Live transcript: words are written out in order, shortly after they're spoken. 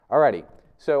Alrighty,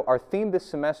 so our theme this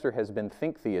semester has been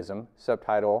Think Theism,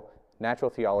 subtitle Natural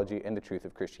Theology and the Truth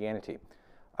of Christianity.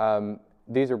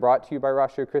 These are brought to you by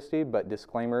Ratio Christi, but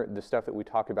disclaimer, the stuff that we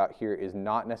talk about here is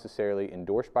not necessarily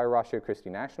endorsed by Ratio Christi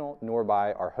National, nor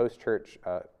by our host church,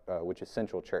 which is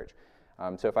Central Church.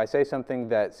 So if I say something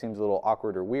that seems a little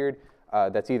awkward or weird,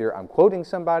 that's either I'm quoting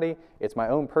somebody, it's my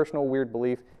own personal weird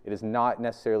belief, it is not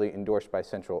necessarily endorsed by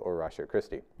Central or Ratio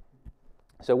Christi.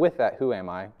 So with that, who am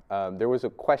I? There was a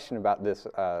question about this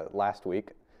last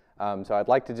week, so I'd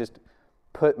like to just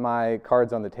put my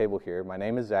cards on the table here. My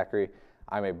name is Zachary.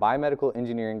 I'm a biomedical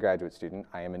engineering graduate student.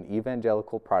 I am an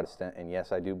evangelical Protestant, and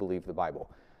yes, I do believe the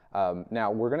Bible. Now,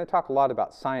 we're going to talk a lot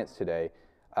about science today,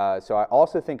 so I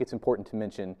also think it's important to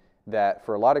mention that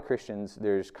for a lot of Christians,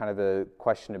 there's kind of a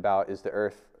question about, is the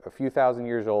earth a few thousand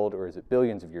years old or is it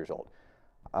billions of years old?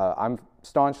 I'm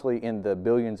staunchly in the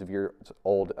billions of years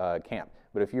old camp,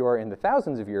 but if you are in the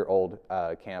thousands of year old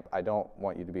camp, I don't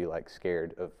want you to be like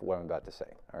scared of what I'm about to say,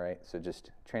 all right? So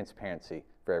just transparency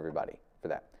for everybody for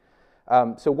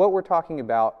that. So what we're talking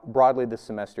about broadly this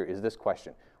semester is this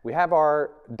question. We have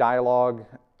our dialogue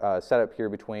set up here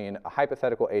between a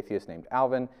hypothetical atheist named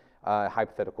Alvin, a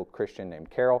hypothetical Christian named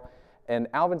Carol, and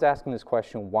Alvin's asking this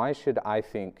question, why should I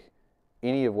think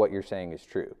any of what you're saying is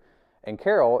true? And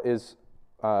Carol is,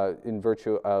 in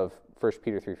virtue of 1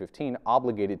 Peter 3:15,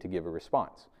 obligated to give a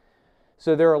response.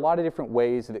 So there are a lot of different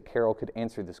ways that Carol could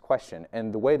answer this question,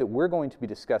 and the way that we're going to be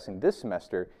discussing this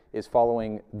semester is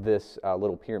following this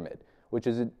little pyramid, which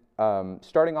is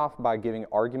starting off by giving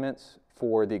arguments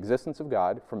for the existence of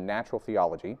God from natural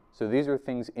theology. So these are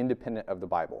things independent of the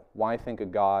Bible. Why think a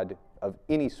God of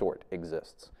any sort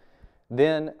exists?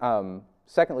 Then,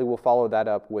 secondly, we'll follow that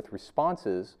up with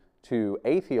responses to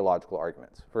atheological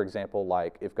arguments. For example,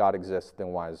 like, if God exists, then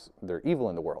why is there evil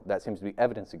in the world? That seems to be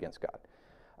evidence against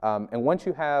God. And once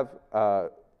you have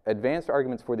advanced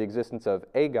arguments for the existence of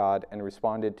a God and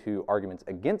responded to arguments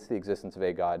against the existence of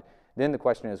a God, then the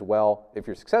question is, well, if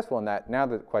you're successful in that, now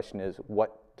the question is,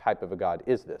 what type of a God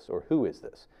is this, or who is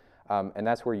this? And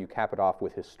that's where you cap it off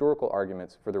with historical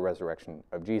arguments for the resurrection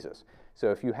of Jesus. So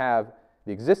if you have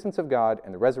the existence of God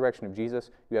and the resurrection of Jesus,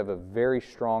 you have a very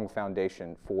strong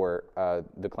foundation for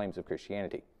the claims of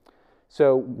Christianity.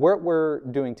 So what we're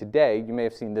doing today, you may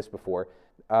have seen this before,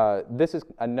 this is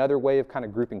another way of kind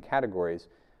of grouping categories.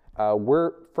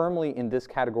 We're firmly in this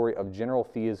category of general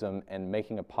theism and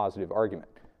making a positive argument.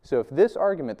 So if this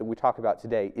argument that we talk about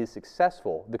today is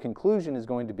successful, the conclusion is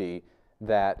going to be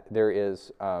that there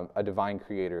is a divine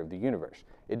creator of the universe.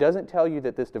 It doesn't tell you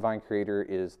that this divine creator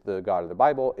is the God of the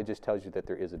Bible, it just tells you that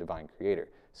there is a divine creator.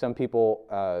 Some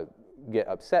people get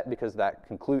upset because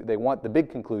they want the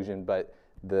big conclusion, but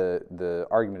the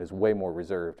argument is way more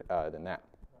reserved than that.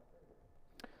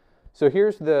 So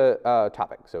here's the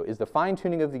topic. So is the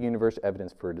fine-tuning of the universe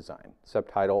evidence for design?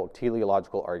 Subtitle,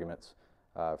 Teleological Arguments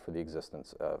for the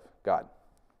Existence of God.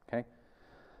 Okay?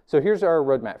 So here's our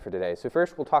roadmap for today. So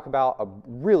first we'll talk about a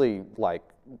really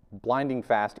blinding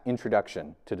fast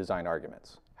introduction to design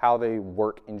arguments, how they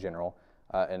work in general,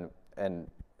 and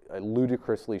a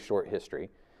ludicrously short history.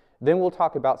 Then we'll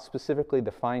talk about specifically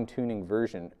the fine-tuning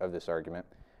version of this argument,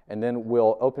 and then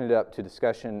we'll open it up to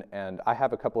discussion, and I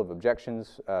have a couple of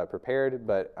objections prepared,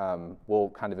 but we'll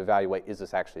kind of evaluate, is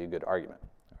this actually a good argument?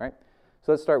 All right?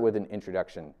 So let's start with an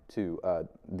introduction to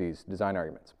these design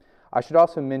arguments. I should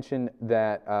also mention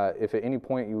that if at any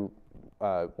point you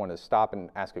want to stop and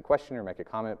ask a question or make a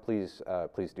comment, please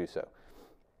do so.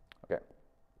 Okay,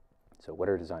 so what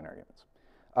are design arguments?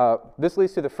 This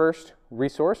leads to the first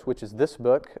resource, which is this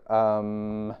book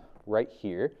right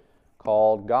here,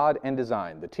 called God and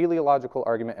Design, The Teleological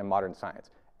Argument in Modern Science.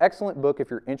 Excellent book if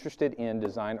you're interested in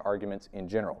design arguments in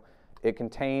general. It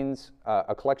contains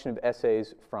a collection of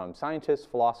essays from scientists,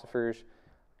 philosophers,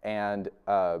 and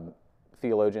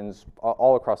theologians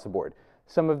all across the board.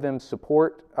 Some of them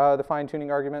support the fine-tuning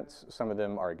arguments, some of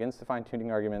them are against the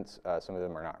fine-tuning arguments, some of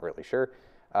them are not really sure,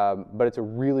 but it's a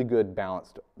really good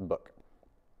balanced book,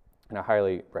 and I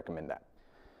highly recommend that.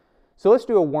 So let's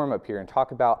do a warm-up here and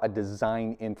talk about a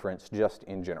design inference just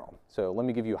in general. So let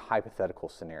me give you a hypothetical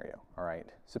scenario, all right?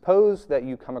 Suppose that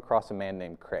you come across a man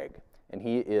named Craig, and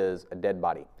he is a dead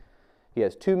body. He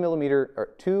has two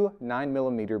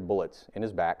 9mm bullets in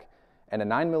his back, and a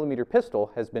 9mm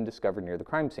pistol has been discovered near the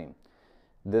crime scene.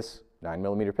 This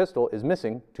 9mm pistol is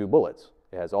missing 2 bullets.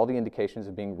 It has all the indications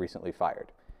of being recently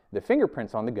fired. The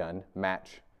fingerprints on the gun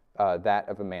match that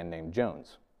of a man named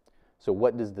Jones. So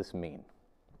what does this mean?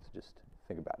 So just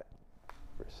think about it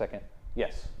for a second.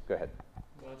 Yes, go ahead.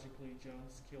 Logically,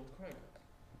 Jones killed Craig.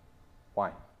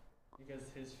 Why? because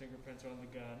his fingerprints are on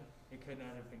the gun, it could not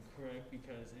have been Craig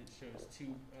because it shows 2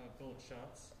 bullet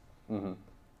shots. Mm-hmm.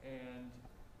 And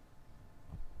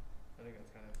I think that's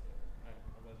kind of it. I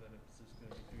wasn't, it's just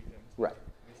going to be 3 things. Right.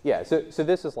 Yeah, so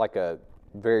this is like a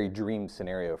very dream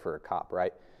scenario for a cop,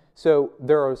 right? So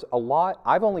there's a lot,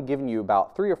 I've only given you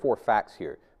about 3 or 4 facts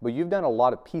here, but you've done a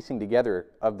lot of piecing together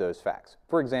of those facts.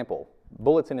 For example,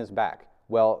 bullets in his back.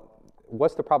 Well,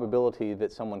 what's the probability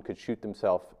that someone could shoot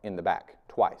themselves in the back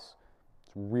twice?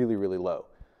 It's really, really low.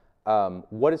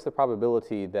 What is the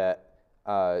probability that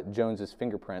Jones's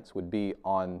fingerprints would be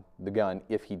on the gun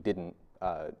if he didn't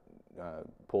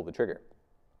pull the trigger?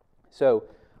 So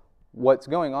what's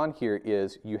going on here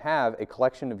is you have a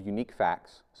collection of unique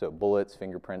facts, so bullets,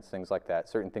 fingerprints, things like that,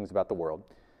 certain things about the world.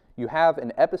 You have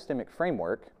an epistemic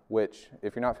framework, which,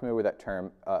 if you're not familiar with that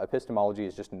term, epistemology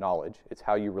is just knowledge. It's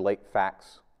how you relate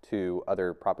facts to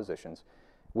other propositions,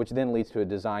 which then leads to a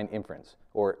design inference,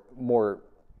 or more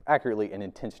accurately, an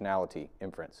intentionality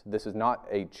inference. This is not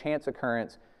a chance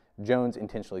occurrence. Jones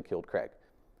intentionally killed Craig.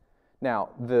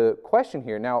 Now, the question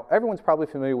here, now everyone's probably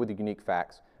familiar with the unique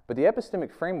facts, but the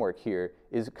epistemic framework here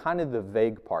is kind of the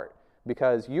vague part,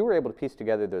 because you were able to piece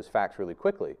together those facts really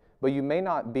quickly, but you may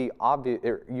not be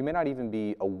you may not even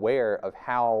be aware of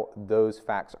how those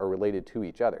facts are related to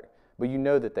each other, but you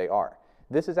know that they are.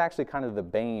 This is actually kind of the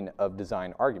bane of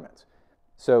design arguments.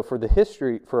 So for the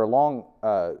history, for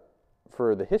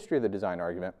the history of the design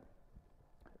argument,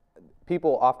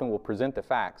 people often will present the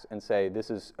facts and say this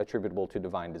is attributable to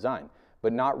divine design,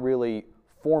 but not really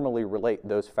formally relate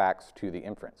those facts to the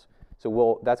inference.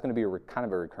 So that's going to be kind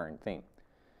of a recurring theme.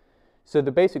 So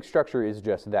the basic structure is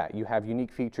just that. You have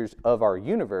unique features of our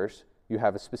universe, you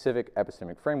have a specific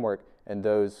epistemic framework, and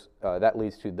that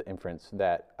leads to the inference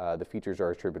that the features are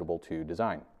attributable to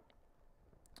design.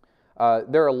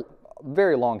 There are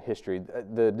very long history.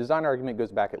 The design argument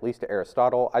goes back at least to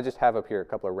Aristotle. I just have up here a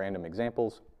couple of random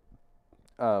examples,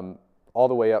 all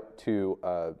the way up to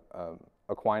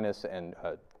Aquinas and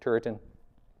Turretin,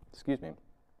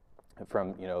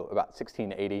 from about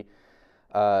 1680.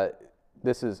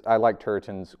 I like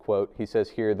Turretin's quote. He says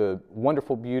here, "The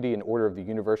wonderful beauty and order of the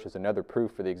universe is another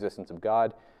proof for the existence of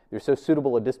God. There's so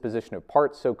suitable a disposition of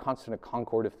parts, so constant a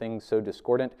concord of things, so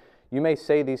discordant. You may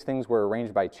say these things were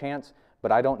arranged by chance,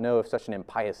 but I don't know if such an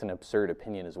impious and absurd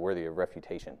opinion is worthy of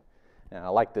refutation." And I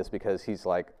like this because he's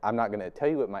like, I'm not going to tell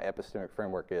you what my epistemic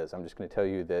framework is. I'm just going to tell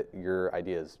you that your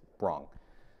idea is wrong.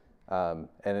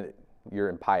 You're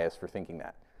impious for thinking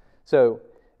that. So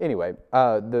anyway,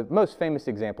 the most famous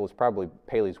example is probably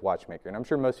Paley's watchmaker, and I'm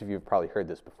sure most of you have probably heard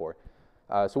this before.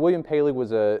 So William Paley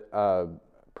was a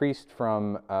priest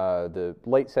from the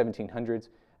late 1700s,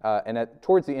 and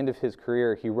towards the end of his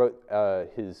career, he wrote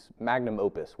his magnum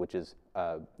opus, which is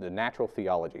the Natural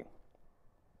Theology.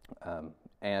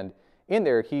 And in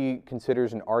there, he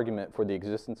considers an argument for the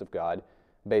existence of God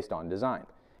based on design.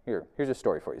 Here's a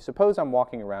story for you. Suppose I'm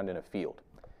walking around in a field,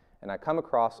 and I come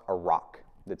across a rock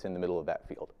that's in the middle of that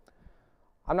field.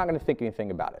 I'm not going to think anything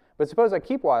about it. But suppose I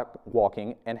keep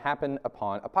walking and happen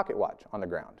upon a pocket watch on the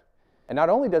ground. And not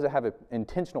only does it have an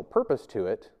intentional purpose to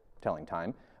it, telling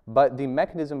time, but the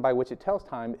mechanism by which it tells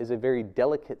time is a very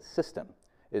delicate system.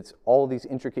 It's all these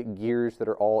intricate gears that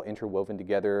are all interwoven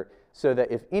together, so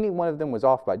that if any one of them was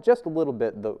off by just a little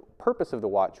bit, the purpose of the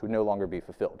watch would no longer be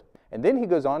fulfilled. And then he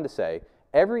goes on to say,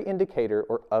 every indicator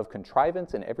of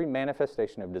contrivance and every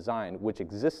manifestation of design which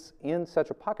exists in such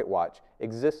a pocket watch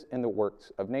exists in the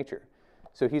works of nature.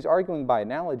 So he's arguing by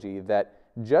analogy that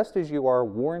just as you are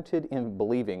warranted in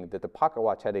believing that the pocket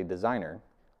watch had a designer,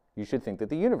 you should think that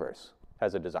the universe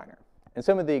has a designer. And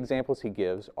some of the examples he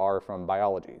gives are from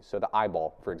biology, so the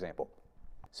eyeball, for example.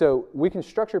 So we can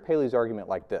structure Paley's argument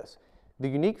like this. The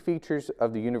unique features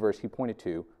of the universe he pointed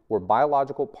to were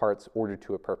biological parts ordered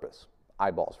to a purpose,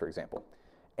 eyeballs, for example.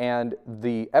 And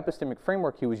the epistemic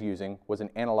framework he was using was an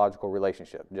analogical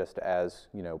relationship, just as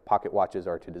pocket watches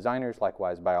are to designers,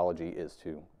 likewise biology is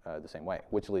to the same way,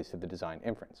 which leads to the design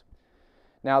inference.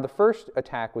 Now, the first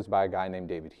attack was by a guy named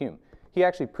David Hume. He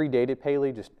actually predated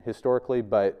Paley just historically,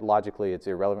 but logically it's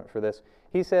irrelevant for this.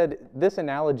 He said this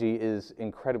analogy is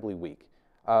incredibly weak.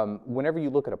 Whenever you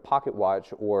look at a pocket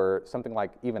watch or something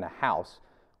like even a house,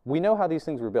 we know how these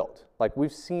things were built. Like,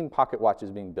 we've seen pocket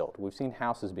watches being built. We've seen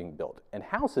houses being built. And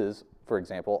houses, for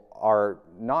example, are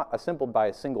not assembled by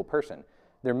a single person.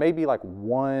 There may be like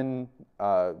one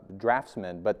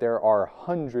draftsman, but there are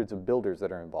hundreds of builders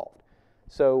that are involved.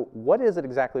 So what is it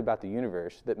exactly about the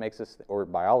universe that makes us, or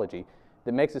biology,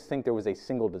 that makes us think there was a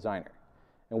single designer?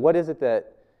 And what is it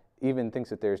that even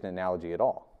thinks that there's an analogy at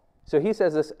all? So he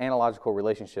says this analogical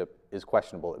relationship is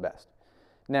questionable at best.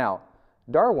 Now,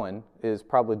 Darwin is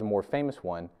probably the more famous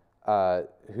one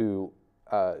who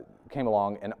came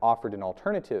along and offered an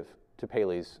alternative to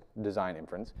Paley's design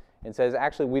inference and says,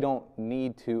 actually, we don't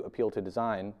need to appeal to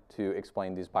design to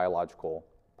explain these biological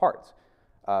parts.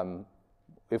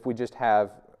 If we just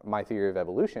have my theory of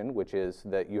evolution, which is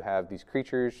that you have these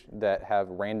creatures that have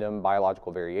random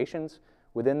biological variations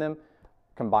within them,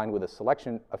 combined with a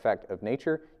selection effect of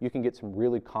nature, you can get some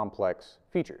really complex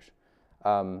features.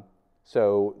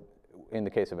 So in the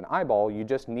case of an eyeball, you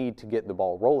just need to get the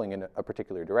ball rolling in a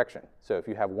particular direction. So if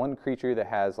you have one creature that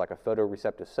has like a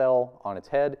photoreceptive cell on its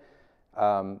head,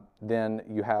 then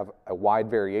you have a wide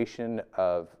variation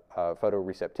of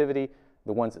photoreceptivity.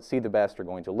 The ones that see the best are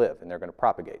going to live, and they're going to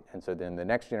propagate. And so then the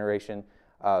next generation,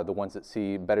 the ones that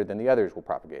see better than the others will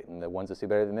propagate, and the ones that see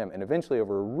better than them. And eventually,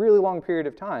 over a really long period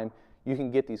of time, you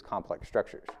can get these complex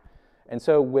structures. And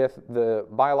so with the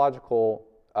biological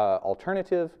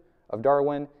alternative of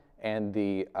Darwin and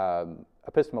the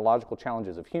epistemological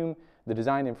challenges of Hume, the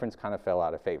design inference kind of fell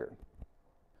out of favor.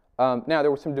 Now,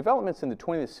 there were some developments in the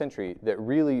 20th century that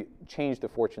really changed the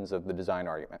fortunes of the design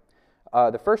argument.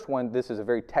 The first one, this is a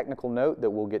very technical note that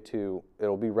we'll get to.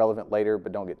 It'll be relevant later,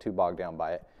 but don't get too bogged down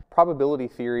by it. Probability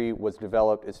theory was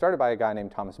developed. It started by a guy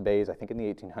named Thomas Bayes, I think in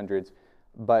the 1800s,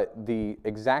 but the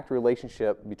exact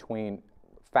relationship between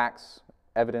facts,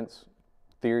 evidence,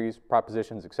 theories,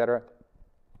 propositions, etc.,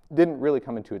 didn't really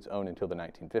come into its own until the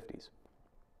 1950s.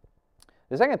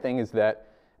 The second thing is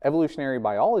that evolutionary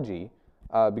biology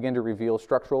began to reveal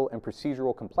structural and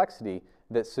procedural complexity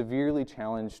that severely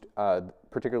challenged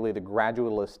particularly the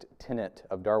gradualist tenet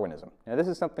of Darwinism. Now, this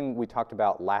is something we talked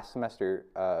about last semester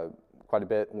quite a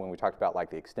bit when we talked about like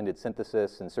the extended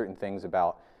synthesis and certain things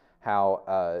about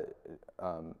how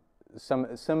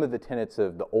some of the tenets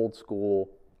of the old school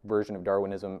version of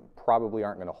Darwinism probably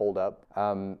aren't going to hold up.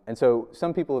 And so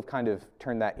some people have kind of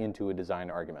turned that into a design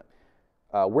argument.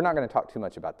 We're not going to talk too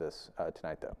much about this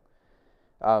tonight,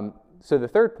 though. So the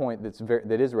third point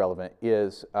that is relevant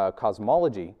is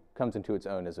cosmology comes into its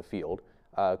own as a field,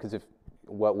 because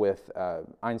what with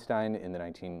Einstein in the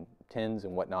 1910s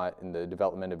and whatnot in the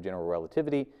development of general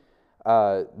relativity,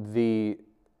 the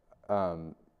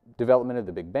development of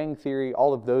the Big Bang Theory,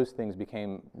 all of those things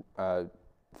became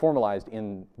formalized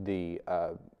in the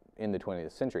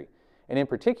 20th century. And in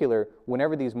particular,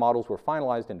 whenever these models were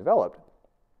finalized and developed,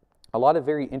 a lot of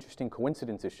very interesting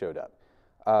coincidences showed up.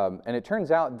 And it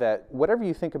turns out that whatever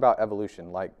you think about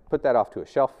evolution, like put that off to a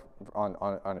shelf on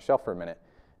a shelf for a minute,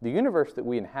 the universe that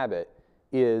we inhabit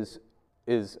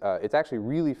it's actually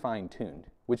really fine-tuned,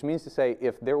 which means to say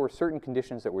if there were certain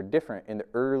conditions that were different in the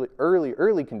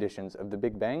early conditions of the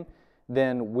Big Bang,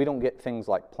 then we don't get things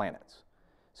like planets.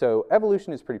 So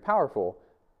evolution is pretty powerful,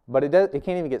 but it can't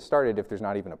even get started if there's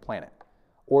not even a planet,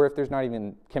 or if there's not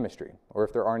even chemistry, or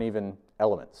if there aren't even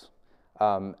elements.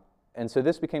 And so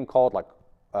this became called like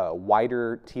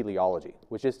wider teleology,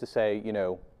 which is to say, you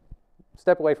know,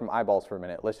 step away from eyeballs for a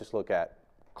minute. Let's just look at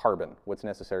carbon, what's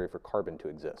necessary for carbon to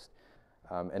exist.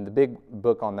 And the big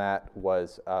book on that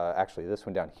was actually this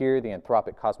one down here, The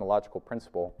Anthropic Cosmological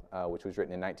Principle, which was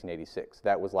written in 1986.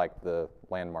 That was like the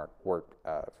landmark work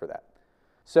for that.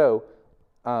 So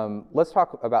let's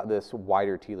talk about this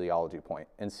wider teleology point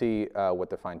and see what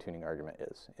the fine-tuning argument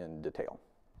is in detail.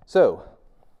 So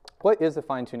what is the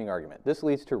fine-tuning argument? This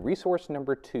leads to resource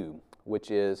number 2,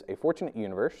 which is A Fortunate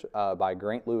Universe by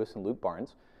Grant Lewis and Luke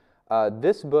Barnes.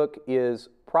 This book is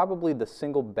probably the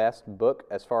single best book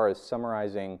as far as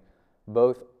summarizing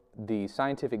both the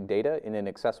scientific data in an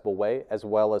accessible way as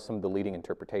well as some of the leading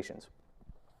interpretations.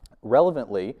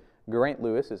 Relevantly, Grant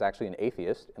Lewis is actually an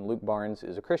atheist and Luke Barnes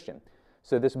is a Christian.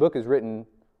 So this book is written,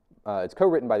 it's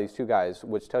co-written by these two guys,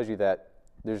 which tells you that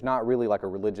there's not really like a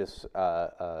religious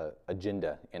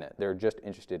agenda in it. They're just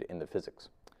interested in the physics.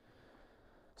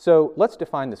 So let's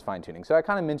define this fine-tuning. So I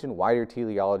kind of mentioned wider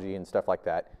teleology and stuff like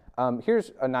that.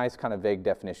 Here's a nice kind of vague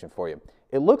definition for you.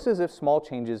 It looks as if small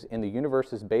changes in the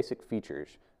universe's basic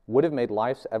features would have made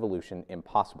life's evolution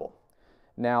impossible.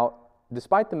 Now,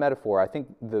 despite the metaphor, I think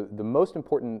the most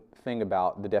important thing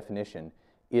about the definition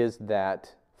is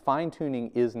that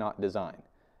fine-tuning is not design.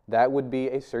 That would be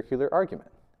a circular argument.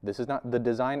 This is not the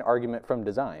design argument from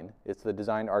design, it's the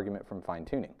design argument from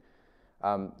fine-tuning.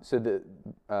 So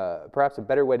perhaps a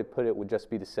better way to put it would just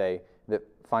be to say that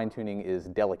fine-tuning is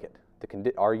delicate.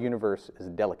 Our universe is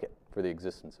delicate for the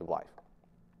existence of life.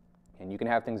 And you can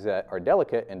have things that are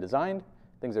delicate and designed,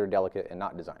 things that are delicate and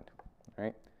not designed,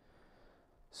 right?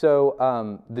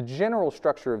 So the general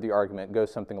structure of the argument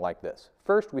goes something like this.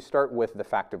 First, we start with the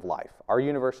fact of life. Our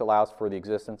universe allows for the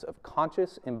existence of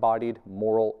conscious, embodied,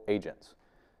 moral agents.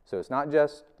 So it's not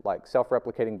just like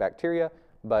self-replicating bacteria,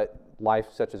 but life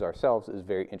such as ourselves is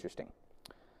very interesting.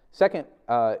 Second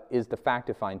is the fact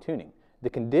of fine-tuning. The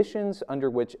conditions under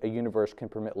which a universe can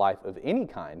permit life of any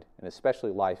kind, and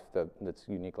especially life that's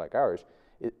unique like ours,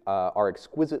 are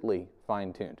exquisitely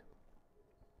fine-tuned.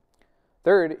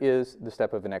 Third is the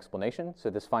step of an explanation. So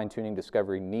this fine-tuning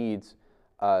discovery needs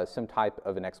some type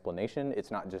of an explanation. It's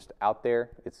not just out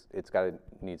there. It's got to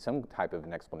need some type of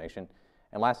an explanation.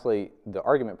 And lastly, the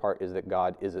argument part is that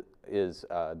God is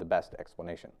the best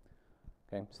explanation.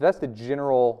 Okay, so that's the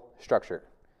general structure.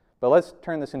 But let's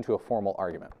turn this into a formal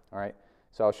argument. All right.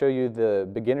 So I'll show you the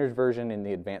beginner's version and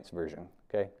the advanced version.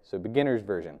 Okay. So beginner's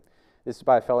version. This is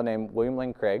by a fellow named William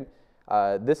Lane Craig.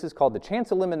 This is called the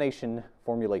chance elimination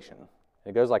formulation.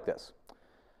 It goes like this.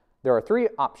 There are three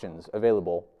options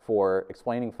available for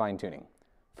explaining fine-tuning.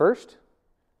 First,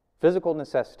 physical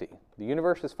necessity. The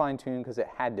universe is fine-tuned because it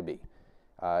had to be.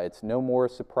 It's no more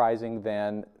surprising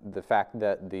than the fact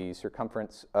that the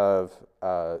circumference of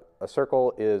a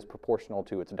circle is proportional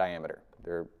to its diameter.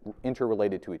 They're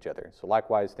interrelated to each other. So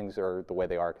likewise, things are the way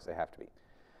they are because they have to be.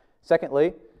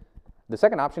 Secondly, the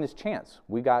second option is chance.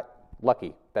 We got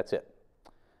lucky. That's it.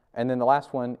 And then the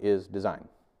last one is design.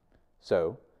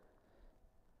 So,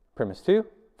 premise 2,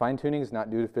 fine-tuning is not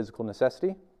due to physical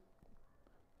necessity.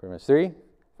 Premise 3,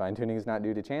 fine-tuning is not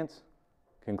due to chance.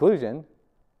 Conclusion,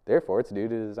 therefore it's due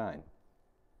to design.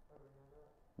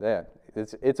 Yeah,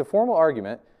 it's a formal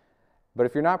argument, but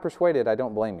if you're not persuaded, I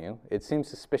don't blame you. It seems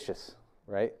suspicious,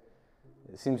 right?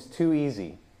 It seems too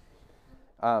easy.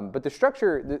 But the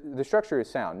structure is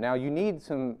sound. Now, you need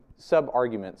some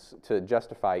sub-arguments to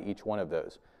justify each one of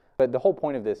those. But the whole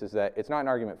point of this is that it's not an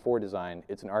argument for design.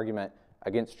 It's an argument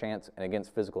against chance and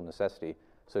against physical necessity.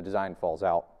 So design falls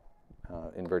out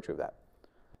in virtue of that.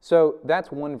 So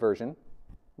that's one version.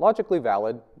 Logically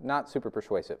valid, not super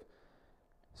persuasive.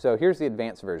 So here's the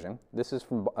advanced version. This is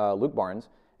from Luke Barnes.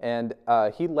 And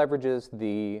he leverages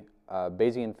the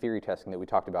Bayesian theory testing that we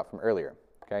talked about from earlier.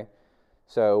 Okay?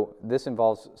 So this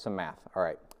involves some math. All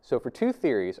right. So for two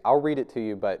theories, I'll read it to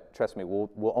you, but trust me,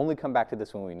 we'll only come back to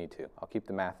this when we need to. I'll keep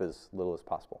the math as little as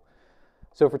possible.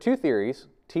 So for two theories,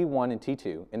 T1 and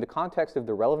T2, in the context of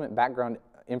the relevant background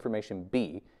information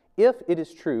B, if it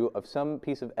is true of some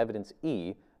piece of evidence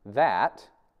E that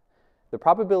the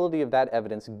probability of that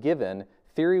evidence given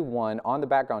theory 1 on the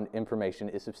background information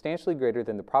is substantially greater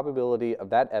than the probability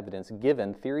of that evidence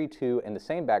given theory 2 and the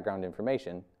same background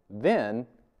information, then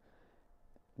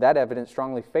that evidence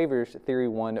strongly favors theory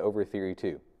 1 over theory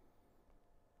 2.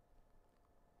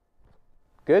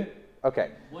 Good?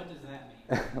 Okay. What does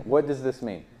that mean? What does this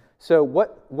mean? So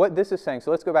what this is saying,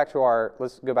 so let's go back to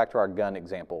our gun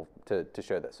example to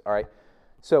show this. All right.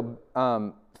 So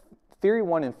theory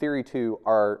 1 and theory 2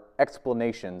 are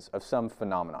explanations of some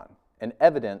phenomenon, and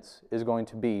evidence is going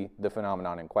to be the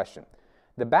phenomenon in question.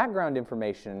 The background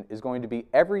information is going to be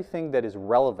everything that is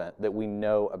relevant that we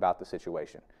know about the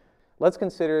situation. Let's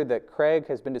consider that Craig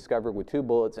has been discovered with 2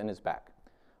 bullets in his back.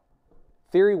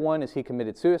 Theory 1 is he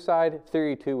committed suicide.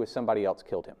 Theory 2 is somebody else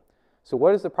killed him. So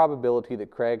what is the probability that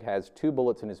Craig has 2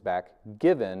 bullets in his back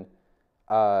given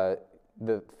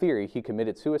the theory he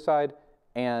committed suicide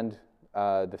and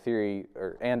the theory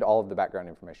and all of the background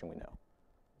information we know?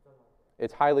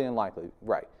 It's highly unlikely,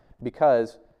 right?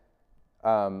 Because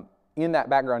in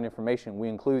that background information we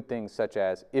include things such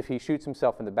as if he shoots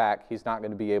himself in the back, he's not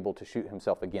going to be able to shoot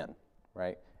himself again,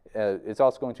 right? It's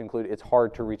also going to include it's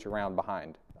hard to reach around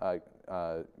behind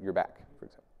your back, for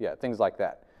example. Yeah, things like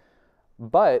that.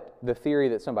 But the theory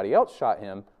that somebody else shot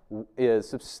him is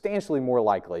substantially more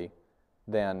likely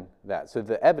than that. So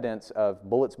the evidence of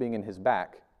bullets being in his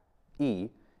back, E,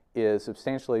 is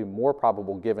substantially more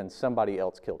probable given somebody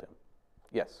else killed him.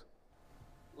 Yes?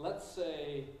 Let's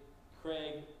say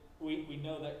Craig, we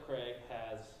know that Craig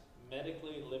has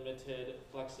medically limited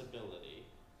flexibility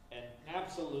and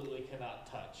absolutely cannot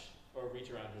touch or reach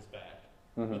around his back.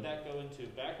 Mm-hmm. Would that go into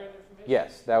background information?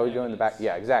 Yes, that would go in the back.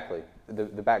 Yeah, exactly. The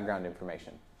background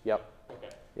information. Yep. Okay.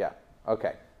 Yeah.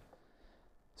 Okay.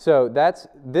 So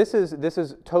this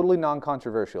is totally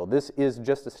non-controversial. This is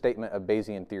just a statement of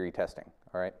Bayesian theory testing.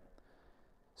 All right.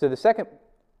 So the second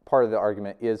part of the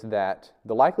argument is that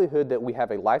the likelihood that we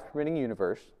have a life-permitting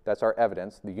universe, that's our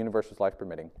evidence, the universe is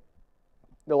life-permitting,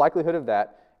 the likelihood of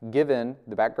that, given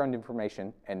the background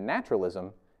information and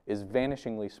naturalism, is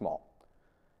vanishingly small.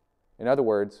 In other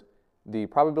words, the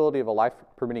probability of a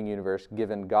life-permitting universe,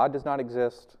 given God does not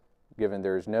exist, given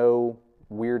there's no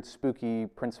weird, spooky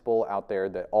principle out there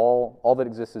that all that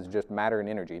exists is just matter and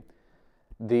energy,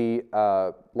 the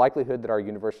likelihood that our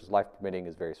universe is life-permitting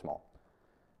is very small.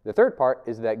 The third part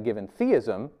is that given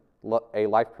theism, a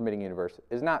life-permitting universe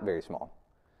is not very small.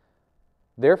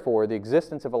 Therefore, the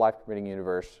existence of a life-permitting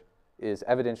universe is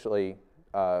evidentially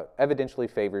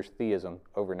favors theism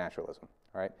over naturalism.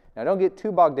 All right. Now, don't get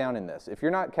too bogged down in this. If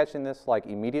you're not catching this like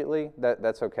immediately,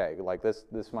 that's okay. Like this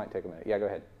might take a minute. Yeah, go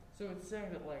ahead. So it's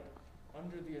saying that, like,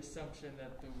 under the assumption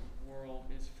that the world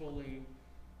is fully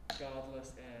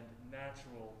godless and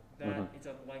natural, that it's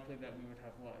unlikely that we would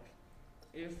have life.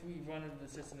 If we run into the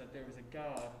system that there is a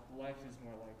God, life is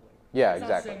more likely. Yeah, it's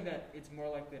exactly. It's not saying that it's more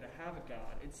likely to have a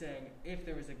God. It's saying if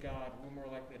there is a God, we're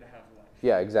more likely to have life.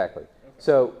 Yeah, exactly. Okay.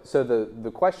 So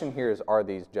the question here is, are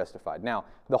these justified? Now,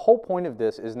 the whole point of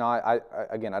this is not,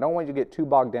 again, I don't want you to get too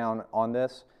bogged down on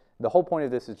this. The whole point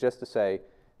of this is just to say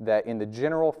that in the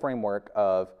general framework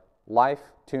of life,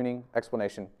 tuning,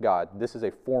 explanation, God, this is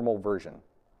a formal version.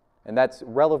 And that's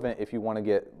relevant if you want to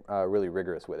get really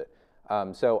rigorous with it.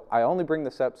 So I only bring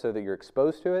this up so that you're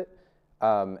exposed to it,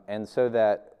 and so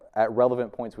that at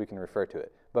relevant points we can refer to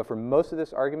it. But for most of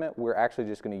this argument, we're actually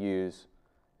just going to use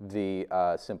the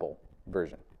simple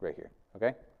version right here.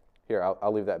 Okay? Here,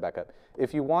 I'll leave that back up.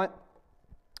 If you want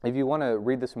to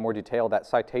read this in more detail, that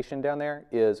citation down there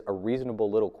is A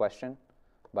Reasonable Little Question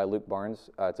by Luke Barnes.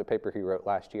 It's a paper he wrote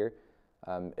last year.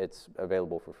 It's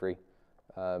available for free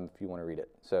if you want to read it.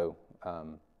 So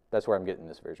that's where I'm getting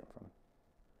this version from.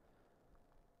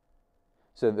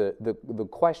 So the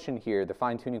question here, the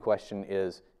fine-tuning question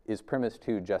is premise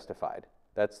 2 justified?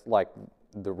 That's like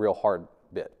the real hard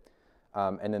bit.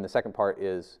 And then the second part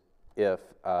is if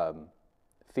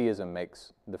theism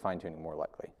makes the fine-tuning more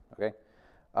likely, okay?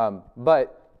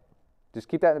 But just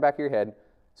keep that in the back of your head.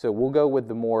 So we'll go with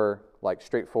the more like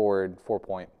straightforward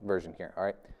 4-point version here, all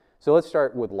right? So let's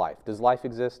start with life. Does life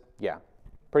exist? Yeah,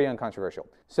 pretty uncontroversial.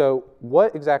 So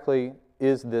what exactly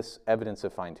is this evidence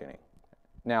of fine-tuning?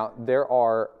 Now, there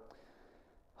are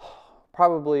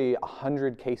probably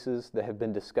 100 cases that have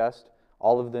been discussed,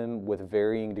 all of them with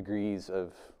varying degrees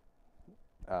of,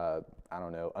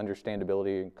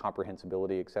 understandability,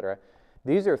 comprehensibility, etc.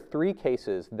 These are 3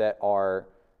 cases that are,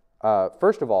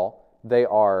 first of all, they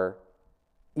are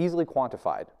easily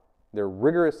quantified. They're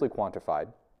rigorously quantified.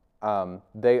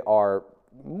 They are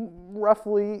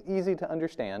roughly easy to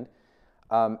understand,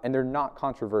 and they're not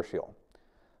controversial.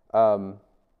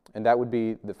 And that would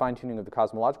be the fine-tuning of the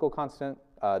cosmological constant,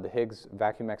 the Higgs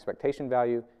vacuum expectation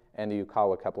value, and the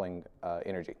Yukawa coupling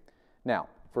energy. Now,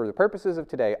 for the purposes of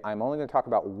today, I'm only going to talk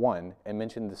about one and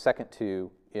mention the second 2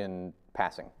 in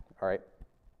passing, all right?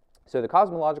 So the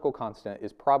cosmological constant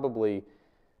is probably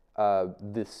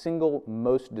the single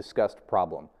most discussed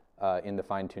problem in the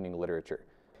fine-tuning literature.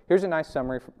 Here's a nice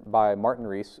summary by Martin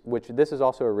Rees, which this is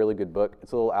also a really good book.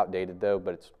 It's a little outdated though,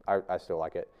 but I still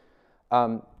like it.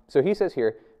 So he says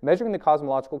here, measuring the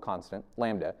cosmological constant,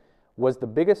 lambda, was the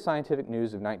biggest scientific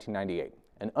news of 1998.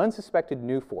 An unsuspected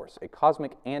new force, a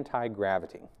cosmic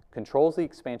anti-gravity, controls the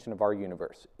expansion of our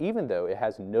universe, even though it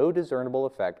has no discernible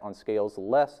effect on scales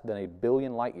less than 1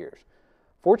 billion light years.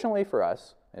 Fortunately for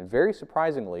us, and very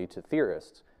surprisingly to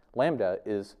theorists, lambda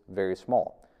is very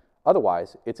small.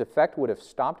 Otherwise, its effect would have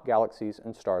stopped galaxies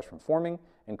and stars from forming,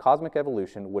 and cosmic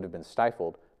evolution would have been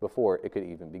stifled before it could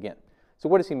even begin. So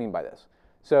what does he mean by this?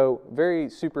 So very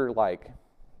super,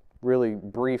 really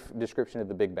brief description of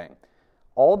the Big Bang.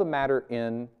 All the matter,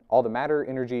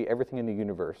 energy, everything in the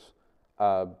universe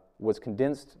was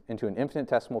condensed into an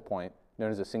infinitesimal point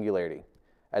known as a singularity.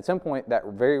 At some point, that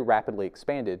very rapidly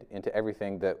expanded into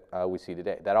everything that we see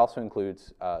today. That also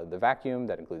includes the vacuum,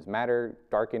 that includes matter,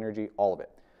 dark energy, all of it.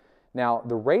 Now,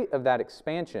 the rate of that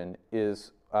expansion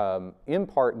is in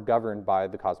part governed by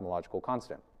the cosmological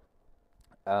constant.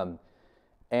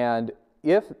 And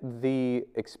if the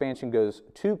expansion goes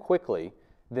too quickly,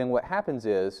 then what happens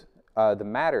is the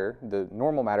matter, the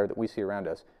normal matter that we see around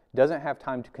us, doesn't have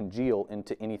time to congeal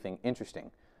into anything interesting.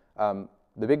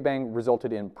 The Big Bang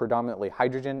resulted in predominantly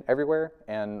hydrogen everywhere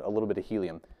and a little bit of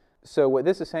helium. So what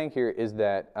this is saying here is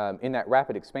that in that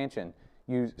rapid expansion,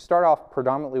 you start off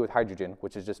predominantly with hydrogen,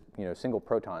 which is just single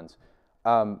protons.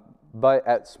 But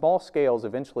at small scales,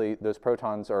 eventually those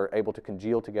protons are able to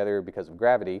congeal together because of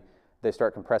gravity. They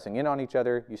start compressing in on each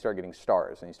other, you start getting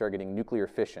stars, and you start getting nuclear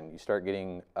fission, you start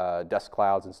getting dust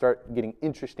clouds, and start getting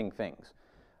interesting things.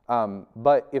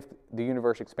 But if the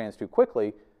universe expands too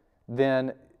quickly,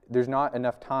 then there's not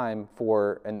enough time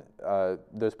for, and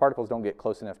those particles don't get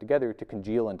close enough together to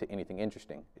congeal into anything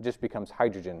interesting. It just becomes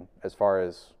hydrogen as far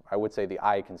as, I would say, the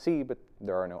eye can see, but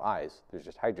there are no eyes. There's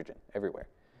just hydrogen everywhere.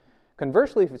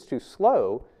 Conversely, if it's too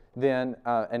slow, then,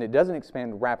 and it doesn't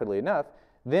expand rapidly enough,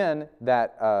 then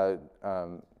that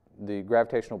the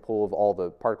gravitational pull of all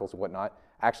the particles and whatnot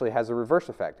actually has a reverse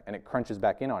effect, and it crunches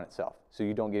back in on itself. So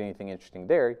you don't get anything interesting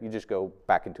there, you just go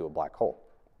back into a black hole.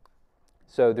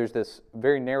 So there's this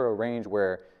very narrow range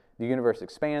where the universe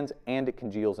expands and it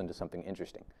congeals into something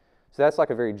interesting. So that's like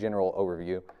a very general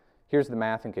overview. Here's the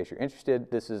math in case you're interested.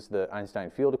 This is the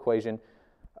Einstein field equation.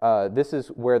 This is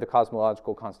where the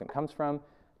cosmological constant comes from.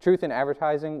 Truth in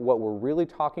advertising, what we're really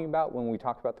talking about when we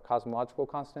talk about the cosmological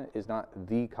constant is not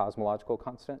the cosmological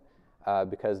constant,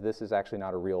 because this is actually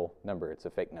not a real number, it's a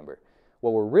fake number.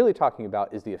 What we're really talking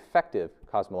about is the effective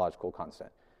cosmological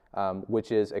constant,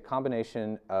 which is a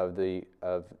combination of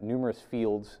numerous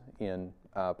fields in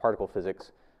particle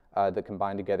physics that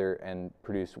combine together and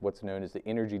produce what's known as the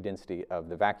energy density of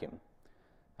the vacuum.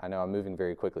 I know I'm moving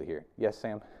very quickly here. Yes,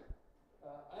 Sam?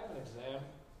 I have an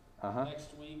exam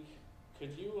next week.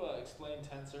 Could you explain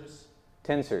tensors?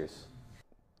 Tensors.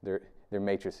 They're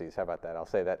matrices. How about that? I'll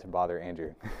say that to bother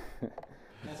Andrew.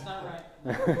 That's not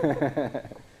right.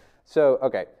 So,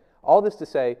 okay. All this to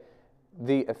say,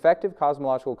 the effective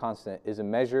cosmological constant is a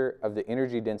measure of the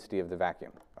energy density of the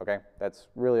vacuum. Okay? That's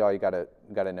really all you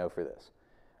gotta know for this.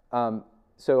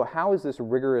 So how is this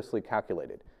rigorously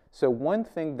calculated? So one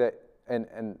thing that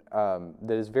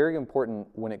that is very important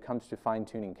when it comes to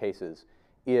fine-tuning cases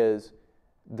is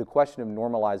the question of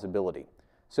normalizability.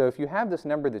 So if you have this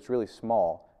number that's really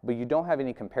small, but you don't have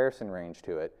any comparison range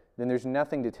to it, then there's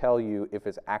nothing to tell you if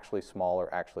it's actually small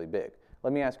or actually big.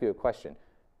 Let me ask you a question.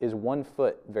 Is 1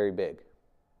 foot very big?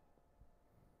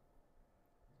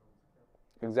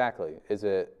 Exactly. Is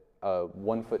it a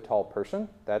 1 foot tall person?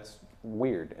 That's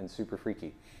weird and super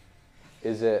freaky.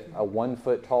 Is it a 1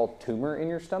 foot tall tumor in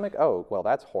your stomach? Oh, well,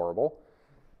 that's horrible.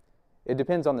 It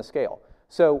depends on the scale.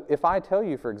 So if I tell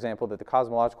you, for example, that the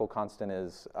cosmological constant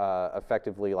is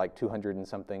effectively like 200 and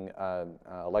something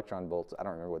electron volts, I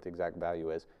don't remember what the exact value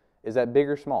is that big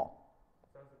or small?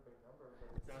 Sounds like a big number,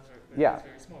 but it sounds very, yeah.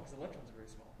 Very small because electrons are very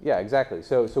small. Yeah, exactly.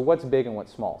 So what's big and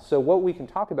what's small? So what we can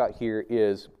talk about here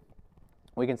is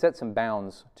we can set some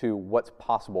bounds to what's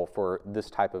possible for this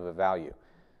type of a value.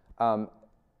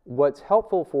 What's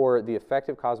helpful for the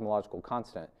effective cosmological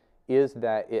constant is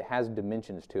that it has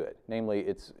dimensions to it. Namely,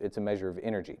 it's a measure of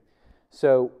energy.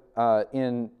 So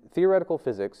in theoretical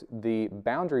physics, the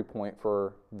boundary point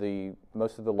for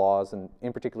most of the laws, and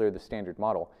in particular the standard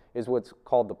model, is what's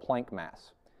called the Planck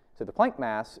mass. So the Planck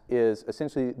mass is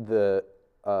essentially the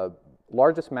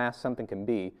largest mass something can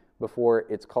be before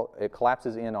it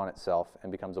collapses in on itself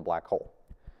and becomes a black hole.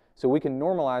 So we can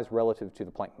normalize relative to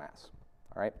the Planck mass,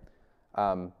 all right?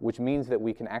 Which means that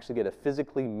we can actually get a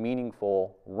physically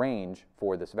meaningful range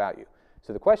for this value.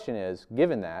 So the question is,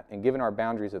 given that, and given our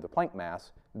boundaries of the Planck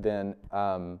mass, then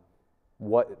how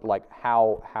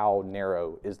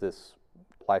narrow is this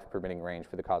life-permitting range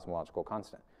for the cosmological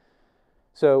constant?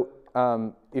 So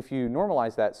if you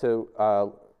normalize that,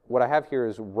 so what I have here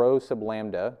is rho sub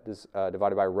lambda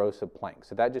divided by rho sub Planck.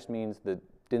 So that just means the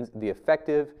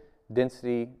effective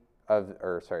density of,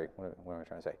 or sorry, what am I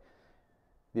trying to say?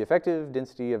 The effective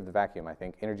density of the vacuum, I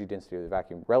think, energy density of the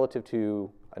vacuum, relative to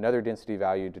another density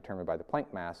value determined by the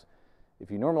Planck mass.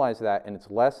 If you normalize that and it's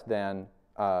less than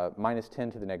minus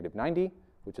 10 to the negative 90,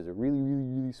 which is a really, really,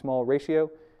 really small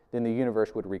ratio, then the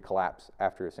universe would recollapse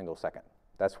after a single second.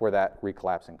 That's where that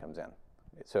recollapsing comes in.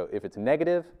 So if it's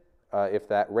negative, if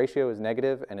that ratio is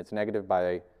negative and it's negative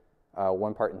by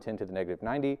 1 part in 10 to the negative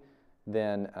 90,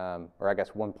 then, or I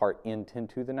guess 1 part in 10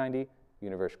 to the 90, the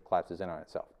universe collapses in on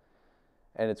itself.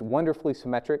 And it's wonderfully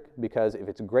symmetric because if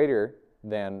it's greater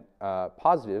than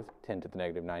positive 10 to the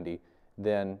negative 90,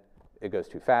 then it goes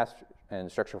too fast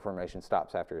and structural formation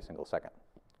stops after a single second.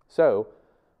 So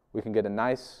we can get a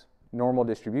nice normal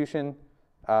distribution,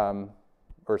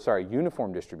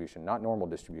 uniform distribution, not normal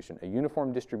distribution, a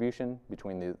uniform distribution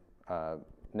between the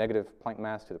negative Planck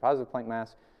mass to the positive Planck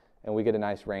mass, and we get a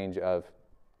nice range of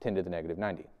 10 to the negative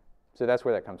 90. So that's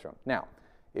where that comes from. Now,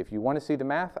 if you want to see the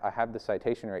math, I have the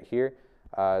citation right here.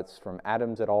 It's from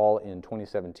Adams et al. In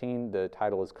 2017. The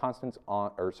title is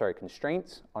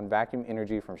Constraints on Vacuum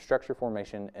Energy from Structure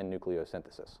Formation and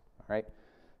Nucleosynthesis. All right.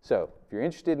 So if you're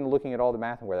interested in looking at all the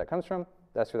math and where that comes from,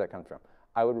 that's where that comes from.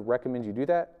 I would recommend you do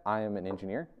that. I am an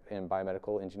engineer in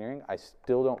biomedical engineering. I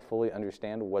still don't fully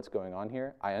understand what's going on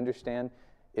here. I understand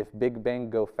if Big Bang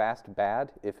go fast,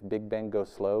 bad. If Big Bang go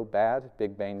slow, bad.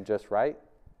 Big Bang just right.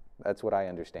 That's what I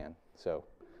understand. So,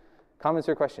 comments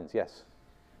or questions? Yes.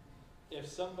 If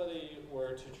somebody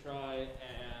were to try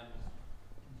and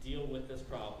deal with this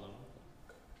problem,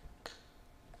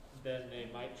 then they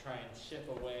might try and chip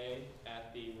away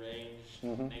at the range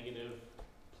negative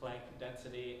Planck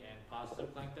density and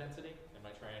positive Planck density. They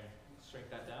might try and shrink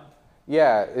that down.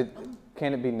 Yeah,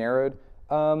 can it be narrowed?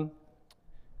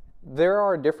 There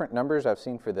are different numbers I've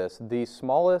seen for this. The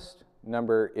smallest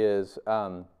number is,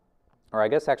 or I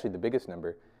guess actually the biggest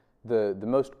number, the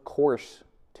most coarse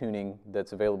tuning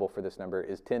that's available for this number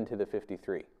is 10 to the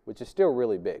 53, which is still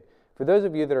really big. For those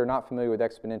of you that are not familiar with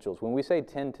exponentials, when we say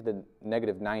 10 to the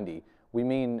negative 90, we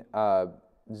mean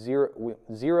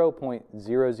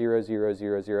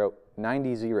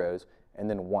 0.0000090 zeros and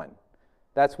then 1.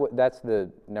 That's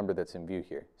the number that's in view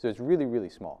here. So it's really, really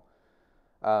small.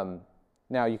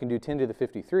 Now you can do 10 to the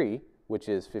 53, which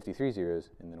is 53 zeros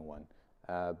and then 1.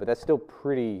 But that's still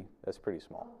pretty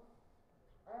small.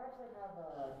 I actually have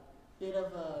a bit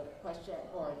of a question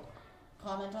or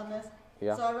comment on this.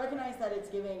 Yeah. So I recognize that it's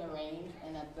giving a range,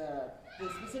 and that the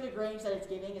specific range that it's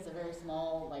giving is a very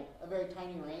small, like a very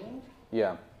tiny range.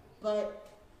 Yeah. But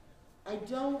I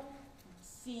don't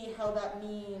see how that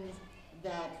means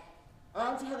that, I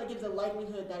don't see how that gives a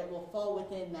likelihood that it will fall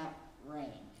within that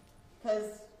range.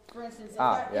 Because, for instance, if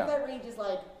that range is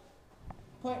like,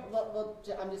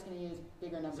 I'm just going to use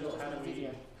bigger numbers So just how because do it's we,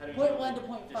 easier. how do you 0.1 know to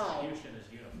 0.5. distribution is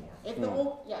uniform? If the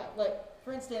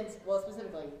for instance,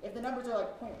 specifically, if the numbers are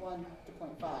like 0.1 to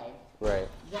 0.5, Right.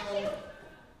 then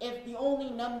if the only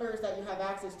numbers that you have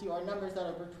access to are numbers that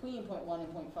are between 0.1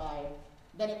 and 0.5,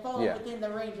 then it falls within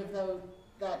the range of those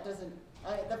that doesn't,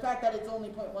 the fact that it's only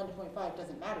 0.1 to 0.5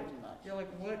 doesn't matter too much. Yeah, like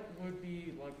what would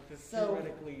be like the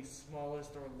theoretically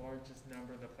smallest or largest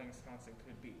number the Planck's constant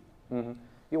could be? Mm-hmm.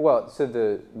 Yeah, well, so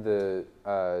the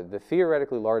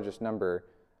theoretically largest number,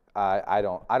 I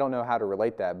don't know how to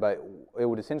relate that, but it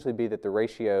would essentially be that the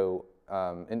ratio,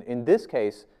 in this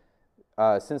case,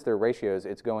 since they're ratios,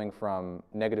 it's going from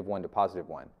 -1 to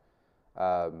 +1.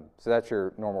 So that's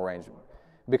your normal range.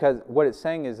 Because what it's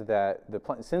saying is that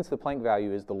since the Planck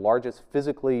value is the largest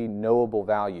physically knowable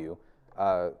value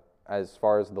as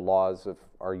far as the laws of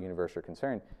our universe are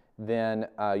concerned, then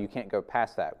you can't go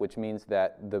past that, which means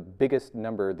that the biggest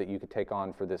number that you could take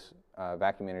on for this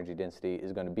vacuum energy density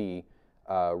is going to be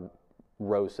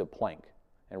rho sub Planck.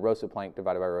 And rho sub Planck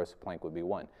divided by rho sub Planck would be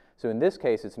 1. So in this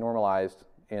case, it's normalized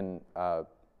in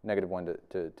 -1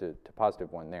 to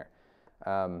 +1 there.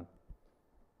 Maybe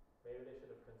they should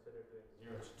have considered doing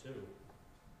 0 to 2.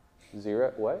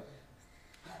 0, what?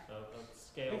 A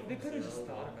scale They from could have 0 just to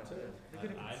thought about 2. it. They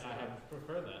could have I considered have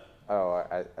prefer that. Oh,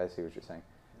 I see what you're saying.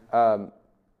 Let's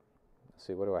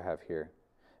see, what do I have here?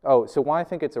 Oh, so why I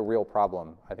think it's a real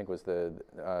problem, I think was the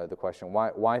question.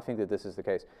 Why I think that this is the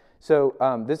case. So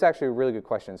this is actually a really good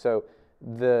question. So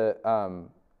the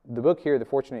book here, the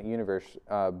Fortunate Universe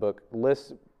book,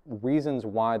 lists reasons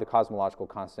why the cosmological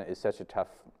constant is such a tough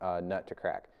nut to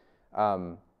crack.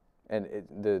 And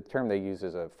the term they use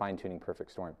is a fine-tuning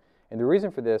perfect storm. And the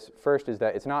reason for this, first, is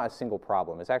that it's not a single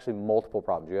problem. It's actually multiple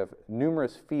problems. You have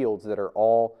numerous fields that are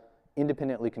all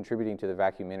independently contributing to the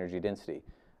vacuum energy density.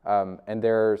 And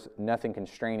there's nothing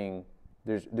constraining,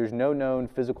 there's no known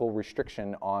physical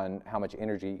restriction on how much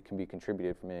energy can be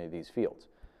contributed from any of these fields.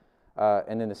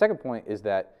 And then the second point is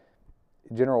that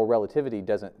general relativity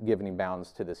doesn't give any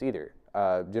bounds to this either.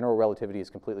 General relativity is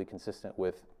completely consistent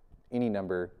with any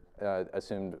number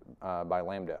assumed by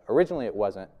lambda. Originally it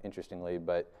wasn't, interestingly,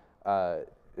 but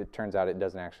it turns out it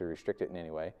doesn't actually restrict it in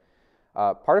any way.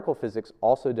 Particle physics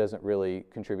also doesn't really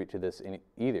contribute to this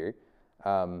either.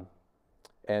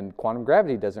 And quantum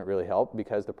gravity doesn't really help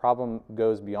because the problem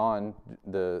goes beyond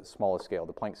the smallest scale,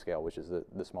 the Planck scale, which is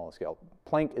the smallest scale.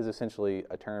 Planck is essentially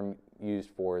a term used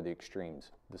for the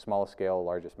extremes, the smallest scale,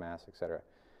 largest mass, etc.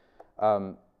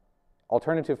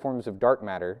 Alternative forms of dark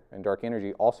matter and dark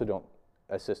energy also don't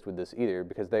assist with this either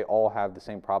because they all have the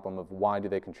same problem of why do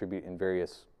they contribute in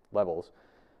various levels.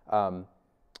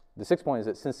 The sixth point is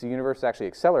that since the universe is actually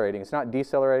accelerating, it's not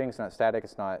decelerating, it's not static,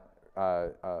 it's not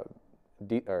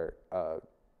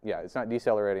it's not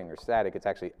decelerating or static, it's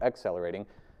actually accelerating.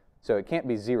 So it can't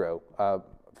be 0.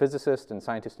 Physicists and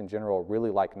scientists in general really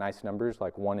like nice numbers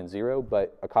like 1 and 0,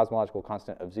 but a cosmological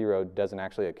constant of 0 doesn't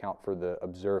actually account for the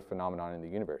observed phenomenon in the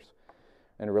universe.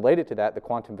 And related to that, the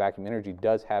quantum vacuum energy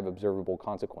does have observable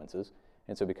consequences.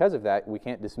 And so because of that, we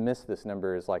can't dismiss this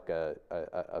number as like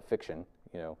a fiction,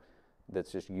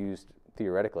 that's just used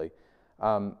theoretically.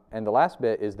 And the last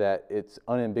bit is that it's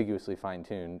unambiguously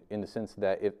fine-tuned in the sense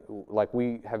that like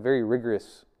we have very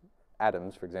rigorous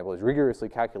atoms, for example, it's rigorously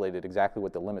calculated exactly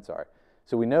what the limits are.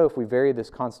 So we know if we vary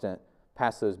this constant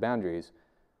past those boundaries,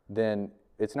 then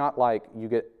it's not like you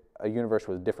get a universe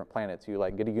with different planets. You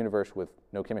like get a universe with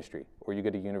no chemistry, or you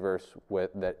get a universe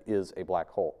that is a black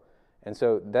hole. And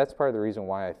so that's part of the reason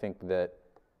why I think that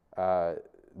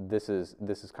this is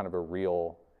kind of a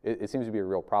real, it seems to be a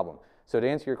real problem. So to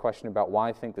answer your question about why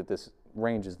I think that this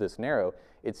range is this narrow,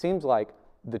 it seems like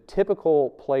the typical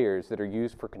players that are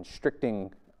used for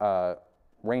constricting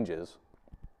ranges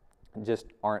just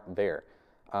aren't there.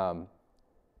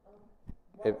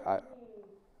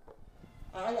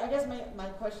 I guess my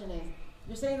question is,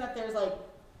 you're saying that there's like,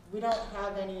 we don't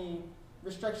have any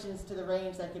restrictions to the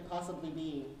range that could possibly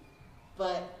be,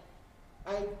 but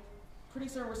I'm pretty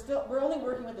sure we're only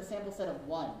working with a sample set of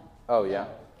 1. Oh, yeah.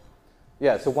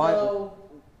 Yeah, so why? So,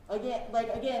 again,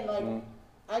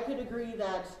 I could agree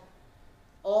that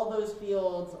all those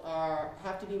fields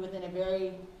have to be within a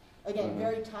very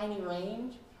tiny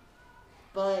range,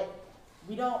 but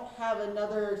we don't have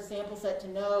another sample set to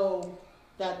know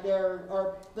that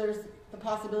there's the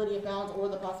possibility of bounds or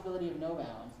the possibility of no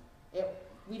bounds.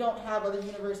 We don't have other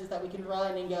universes that we can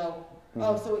run and go,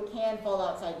 oh, so it can fall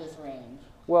outside this range.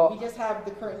 Well, we just have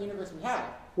the current universe we have.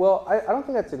 Well, I don't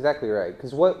think that's exactly right,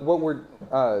 because what we're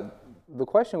the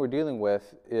question we're dealing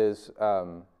with is it's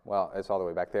all the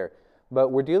way back there, but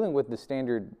we're dealing with the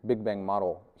standard Big Bang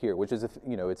model here, which is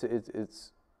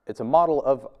it's a model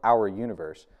of our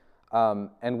universe,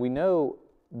 and we know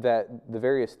that the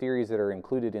various theories that are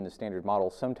included in the standard model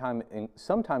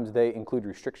sometimes they include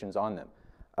restrictions on them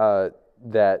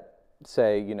that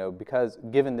say, because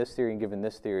given this theory and given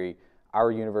this theory,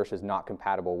 our universe is not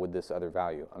compatible with this other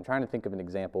value. I'm trying to think of an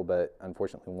example, but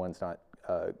unfortunately one's not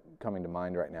coming to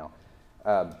mind right now.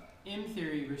 M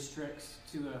theory restricts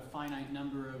to a finite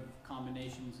number of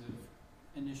combinations of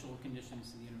initial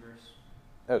conditions to the universe.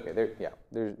 Okay,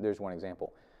 there's one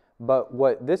example. But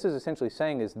what this is essentially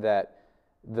saying is that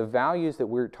the values that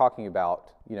we're talking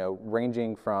about,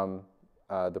 ranging from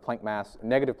the Planck mass,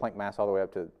 negative Planck mass, all the way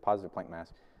up to positive Planck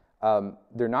mass,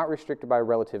 they're not restricted by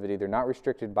relativity. They're not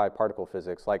restricted by particle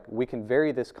physics. Like, we can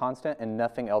vary this constant and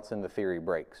nothing else in the theory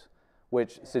breaks,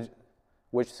 which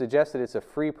suggests that it's a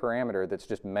free parameter that's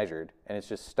just measured and it's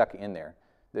just stuck in there.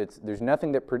 There's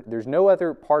no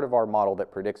other part of our model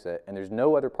that predicts it, and there's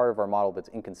no other part of our model that's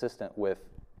inconsistent with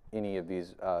any of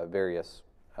these various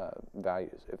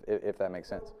values, if that makes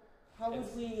sense. How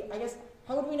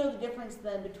would we know the difference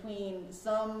then between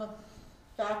some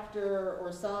factor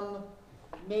or some,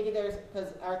 maybe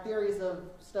because our theories of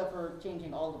stuff are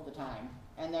changing all of the time,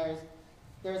 and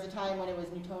there's a time when it was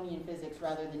Newtonian physics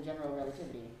rather than general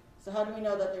relativity. So how do we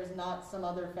know that there's not some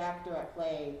other factor at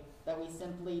play that we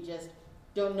simply just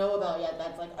don't know about yet,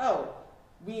 that's like, oh,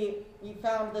 we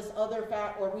found this other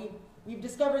fact, or we've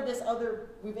discovered this other,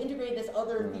 we've integrated this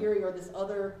other theory or this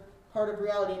other part of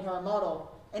reality into our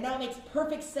model, and now it makes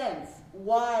perfect sense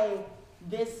why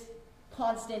this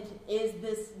constant is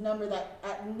this number that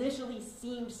initially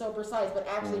seemed so precise, but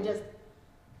actually just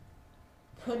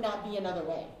could not be another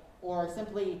way, or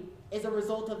simply is a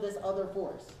result of this other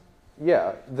force.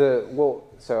 Yeah,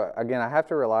 so again, I have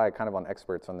to rely kind of on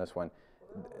experts on this one.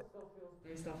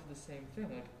 Based off of the same thing,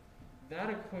 like that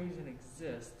equation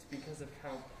exists because of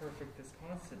how perfect this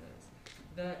constant is.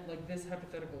 That, like, this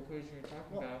hypothetical equation you're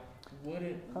talking about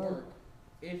wouldn't work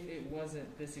if it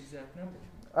wasn't this exact number.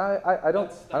 I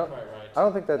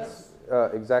don't think that's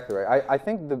exactly right. I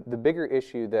think the bigger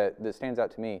issue that stands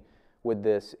out to me with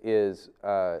this is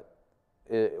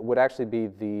it would actually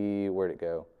be where'd it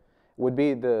go? Would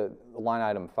be the line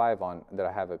item 5 that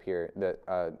I have up here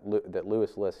that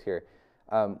Lewis lists here,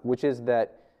 which is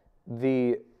that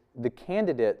the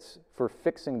candidates for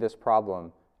fixing this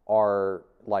problem are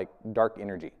like dark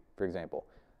energy, for example,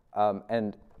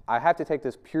 and I have to take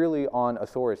this purely on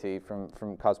authority from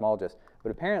cosmologists,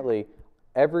 but apparently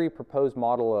every proposed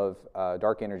model of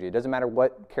dark energy, it doesn't matter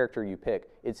what character you pick,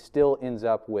 it still ends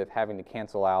up with having to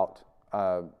cancel out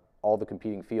all the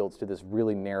competing fields to this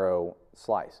really narrow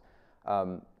slice.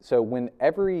 So when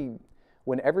every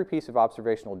piece of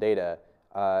observational data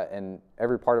and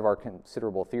every part of our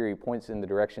considerable theory points in the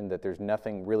direction that there's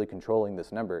nothing really controlling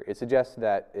this number, it suggests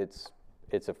that it's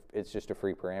just a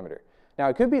free parameter. Now,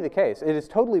 it could be the case. It is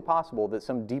totally possible that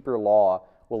some deeper law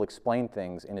will explain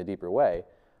things in a deeper way,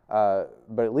 but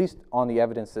at least on the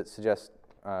evidence that suggests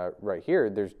right here,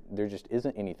 there just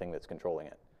isn't anything that's controlling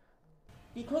it.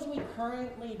 Because we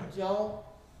currently don't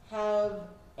have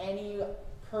any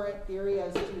current theory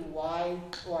as to why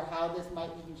or how this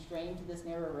might be constrained to this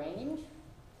narrow range,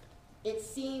 it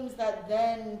seems that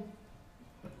then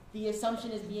the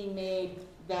assumption is being made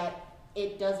that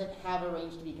it doesn't have a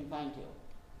range to be confined to.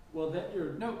 Well,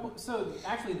 so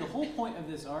actually the whole point of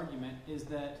this argument is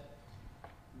that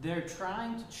they're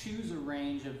trying to choose a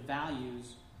range of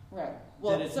values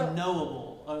that is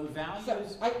knowable.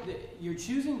 You're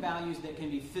choosing values that can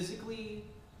be physically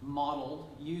modeled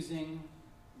using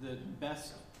the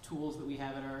best tools that we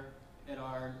have at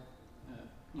our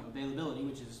availability,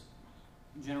 which is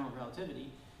general relativity,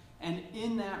 and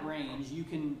in that range you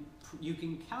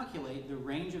can calculate the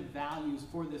range of values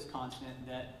for this constant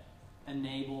that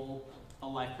enable a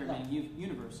life-permitting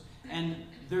universe. And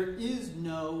there is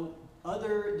no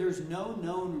there's no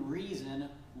known reason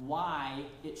why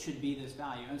it should be this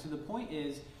value. And so the point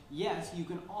is, yes, you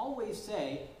can always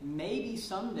say, maybe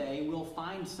someday we'll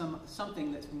find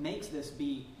something that makes this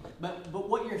be. But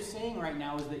what you're saying right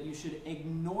now is that you should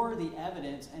ignore the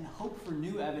evidence and hope for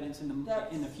new evidence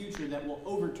in the future that will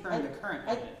overturn the current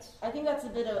evidence. I think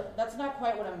that's not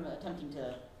quite what I'm attempting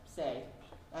to say.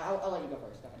 I'll let you go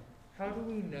first. Go ahead. How do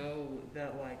we know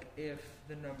that, like, if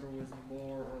the number was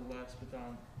more or less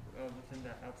within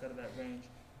that, outside of that range,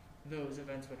 those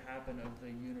events would happen of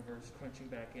the universe crunching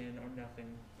back in or nothing?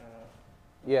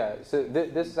 Yeah, so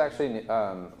this is actually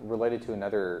related to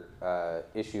another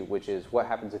issue, which is what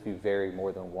happens if you vary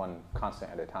more than one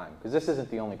constant at a time? Because this isn't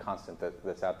the only constant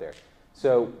that's out there.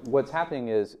 So what's happening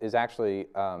is actually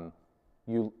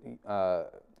you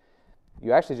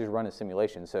actually just run a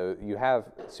simulation. So you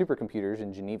have supercomputers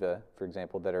in Geneva, for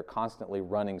example, that are constantly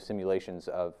running simulations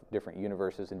of different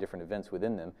universes and different events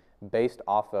within them based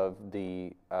off of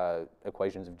the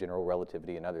equations of general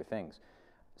relativity and other things.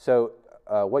 So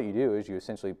what you do is you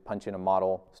essentially punch in a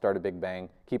model, start a Big Bang,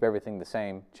 keep everything the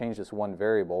same, change this one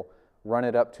variable, run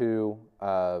it up to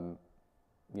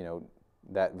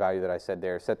that value that I said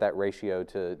there, set that ratio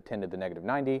to 10 to the negative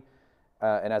 90,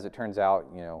 and as it turns out,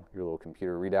 your little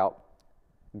computer readout,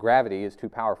 gravity is too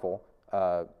powerful,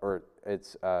 or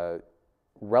it's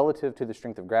relative to the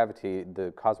strength of gravity,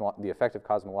 the effective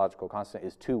cosmological constant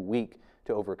is too weak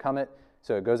to overcome it.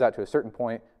 So it goes out to a certain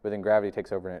point, but then gravity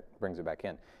takes over and it brings it back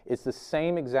in. It's the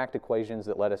same exact equations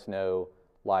that let us know,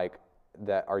 like,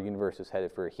 that our universe is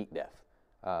headed for a heat death,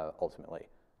 ultimately.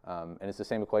 And it's the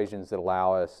same equations that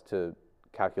allow us to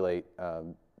calculate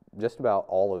just about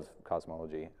all of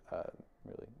cosmology,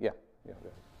 really. Yeah.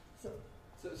 Sorry,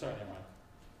 never mind.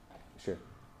 Sure.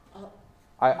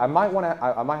 I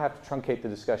might have to truncate the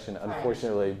discussion,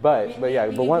 unfortunately, but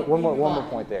one more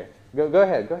point there. Go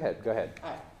ahead. All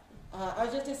right. I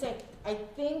was just to say, I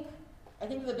think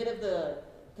the bit of the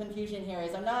confusion here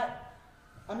is I'm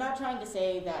not trying to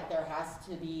say that there has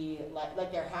to be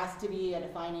there has to be a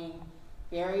defining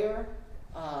barrier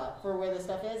for where the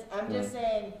stuff is. I'm just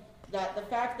saying that the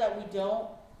fact that we don't.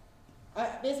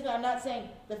 Basically, I'm not saying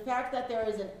the fact that there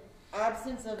is an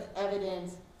absence of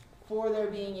evidence for there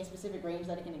being a specific range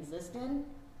that it can exist in.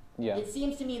 Yeah. It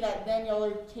seems to me that then y'all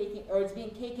are taking, or it's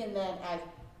being taken then as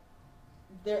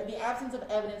the absence of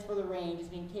evidence for the range is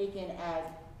being taken as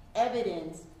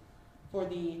evidence for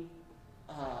the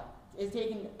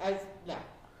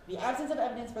the absence of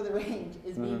evidence for the range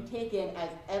is being taken as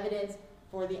evidence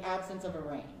for the absence of a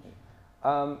range.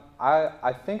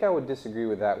 I think I would disagree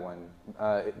with that one,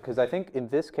 because I think in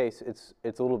this case it's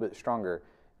a little bit stronger.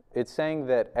 It's saying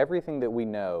that everything that we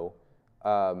know,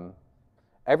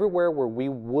 everywhere where we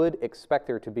would expect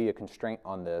there to be a constraint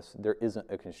on this, there isn't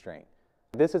a constraint.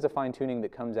 This is a fine-tuning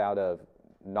that comes out of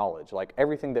knowledge. Like,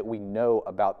 everything that we know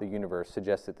about the universe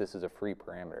suggests that this is a free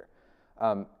parameter.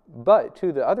 But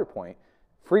to the other point,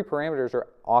 free parameters are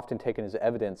often taken as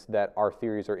evidence that our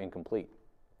theories are incomplete.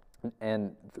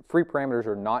 And free parameters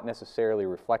are not necessarily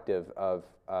reflective of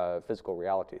physical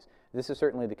realities. This is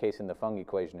certainly the case in the Fung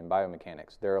equation in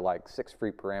biomechanics. There are like 6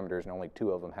 free parameters and only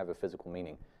 2 of them have a physical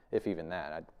meaning, if even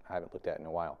that. I haven't looked at it in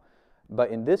a while.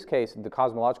 But in this case, the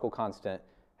cosmological constant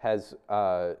has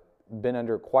been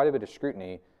under quite a bit of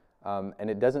scrutiny, and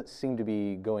it doesn't seem to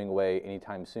be going away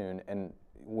anytime soon. And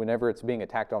whenever it's being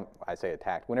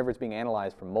whenever it's being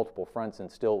analyzed from multiple fronts and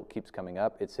still keeps coming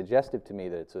up, it's suggestive to me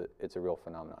that it's a real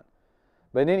phenomenon.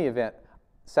 But in any event,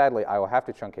 sadly, I will have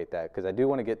to truncate that because I do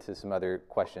want to get to some other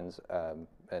questions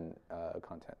and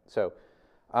content. So,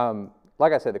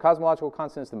 like I said, the cosmological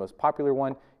constant is the most popular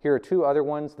one. Here are 2 other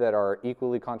ones that are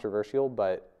equally controversial,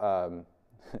 but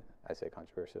I say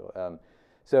controversial.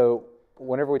 So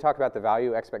whenever we talk about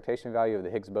the expectation value of the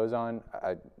Higgs boson,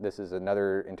 this is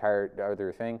another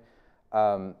other thing.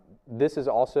 This is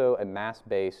also a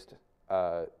mass-based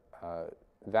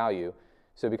value.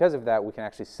 So because of that, we can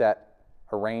actually set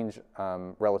a range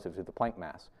relative to the Planck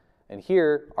mass. And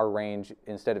here, our range,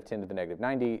 instead of 10 to the negative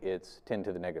 90, it's 10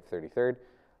 to the negative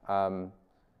 33rd.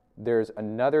 There's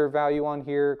another value on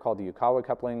here called the Yukawa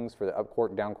couplings for the up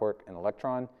quark, down quark, and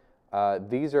electron.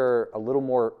 These are a little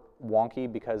more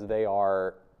wonky because they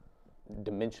are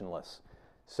dimensionless.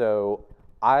 So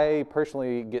I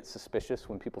personally get suspicious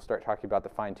when people start talking about the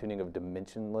fine-tuning of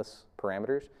dimensionless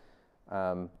parameters.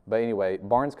 But anyway,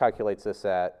 Barnes calculates this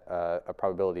at a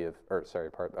probability of,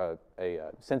 a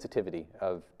sensitivity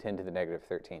of 10 to the negative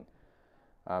 13.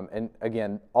 And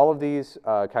again, all of these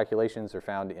calculations are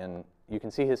found in, you can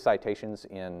see his citations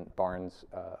in Barnes'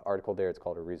 article there. It's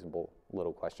called A Reasonable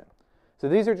Little Question. So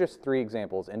these are just 3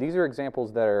 examples, and these are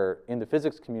examples that are, in the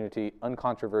physics community,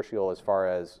 uncontroversial as far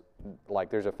as, like,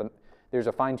 there's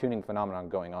a fine-tuning phenomenon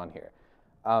going on here.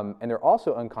 And they're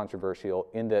also uncontroversial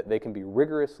in that they can be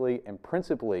rigorously and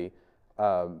principally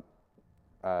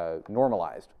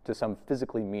normalized to some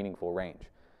physically meaningful range.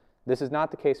 This is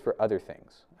not the case for other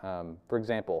things. For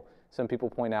example, some people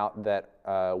point out that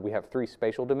we have 3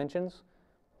 spatial dimensions,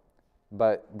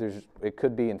 but it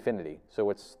could be infinity. So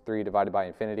what's 3 divided by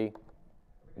infinity?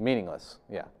 Meaningless.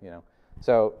 Yeah, you know.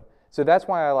 So that's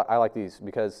why I like these,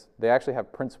 because they actually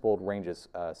have principled ranges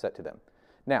set to them.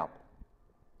 Now,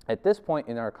 at this point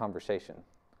in our conversation,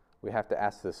 we have to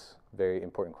ask this very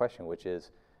important question, which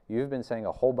is, you've been saying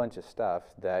a whole bunch of stuff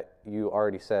that you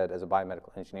already said as a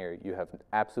biomedical engineer you have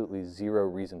absolutely zero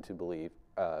reason to believe,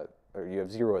 or you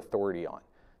have zero authority on.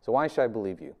 So why should I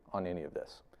believe you on any of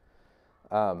this?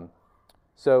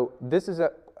 So this is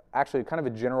actually kind of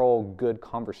a general good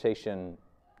conversation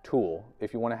tool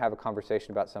if you want to have a conversation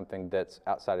about something that's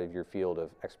outside of your field of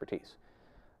expertise.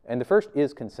 And the first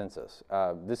is consensus.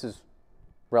 This is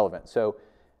relevant. So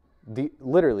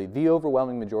literally, the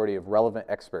overwhelming majority of relevant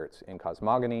experts in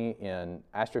cosmogony, in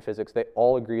astrophysics, they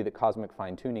all agree that cosmic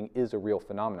fine-tuning is a real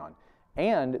phenomenon.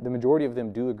 And the majority of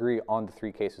them do agree on the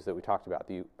 3 cases that we talked about,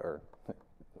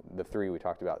 the 3 we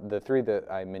talked about, the 3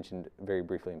 that I mentioned very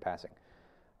briefly in passing.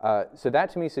 So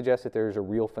that to me suggests that there's a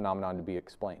real phenomenon to be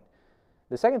explained.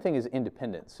 The second thing is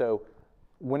independence. So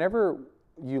whenever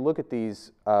you look at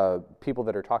these people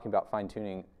that are talking about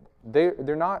fine-tuning,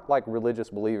 they're not like religious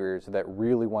believers that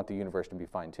really want the universe to be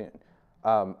fine-tuned.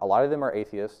 A lot of them are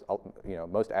atheists. You know,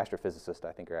 most astrophysicists,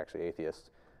 I think, are actually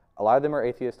atheists. A lot of them are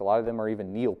atheists. A lot of them are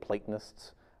even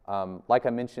Neoplatonists. Like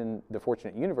I mentioned, the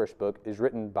Fortunate Universe book is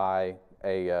written by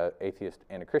a atheist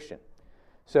and a Christian.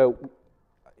 So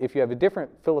if you have a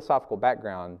different philosophical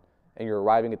background and you're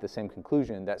arriving at the same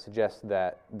conclusion, that suggests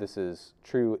that this is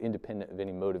true, independent of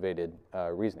any motivated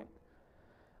reasoning.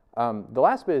 The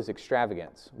last bit is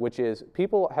extravagance, which is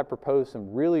people have proposed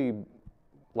some really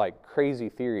like crazy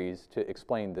theories to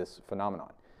explain this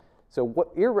phenomenon. So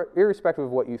irrespective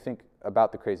of what you think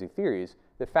about the crazy theories,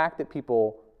 the fact that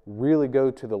people really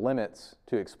go to the limits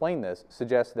to explain this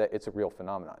suggests that it's a real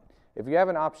phenomenon. If you have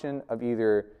an option of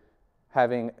either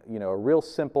having a real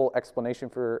simple explanation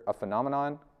for a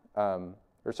phenomenon,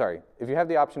 if you have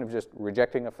the option of just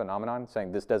rejecting a phenomenon,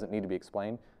 saying this doesn't need to be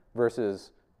explained,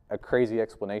 versus a crazy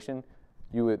explanation,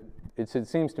 it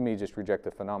seems to me, just reject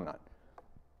the phenomenon.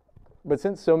 But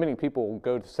since so many people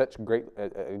go to such great,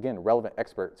 again, relevant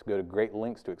experts go to great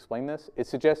lengths to explain this, it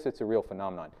suggests it's a real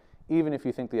phenomenon, even if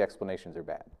you think the explanations are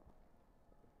bad.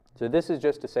 So this is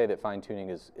just to say that fine-tuning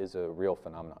is a real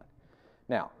phenomenon.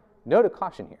 Now, note a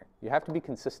caution here. You have to be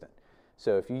consistent.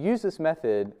 So if you use this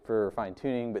method for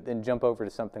fine-tuning, but then jump over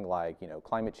to something like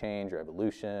climate change or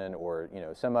evolution or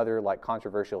some other like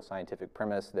controversial scientific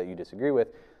premise that you disagree with,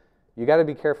 you got to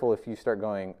be careful if you start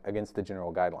going against the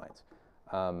general guidelines.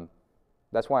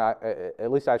 That's why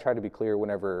at least I try to be clear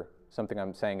whenever something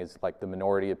I'm saying is like the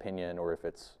minority opinion or if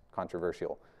it's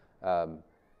controversial,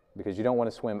 because you don't want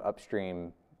to swim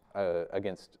upstream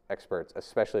against experts,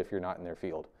 especially if you're not in their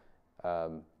field,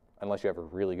 unless you have a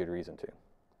really good reason to.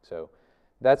 So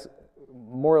that's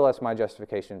more or less my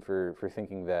justification for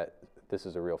thinking that this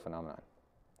is a real phenomenon.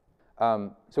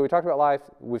 So we talked about life.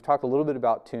 We've talked a little bit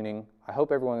about tuning. I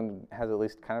hope everyone has at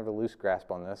least kind of a loose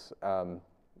grasp on this.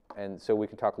 And so we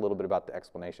can talk a little bit about the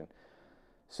explanation.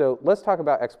 So let's talk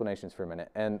about explanations for a minute.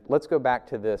 And let's go back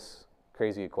to this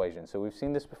crazy equation. So we've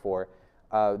seen this before.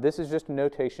 This is just a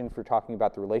notation for talking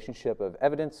about the relationship of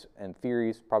evidence and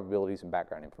theories, probabilities, and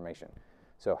background information.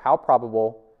 So how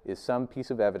probable is some piece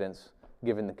of evidence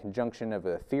given the conjunction of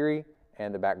a theory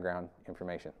and the background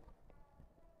information?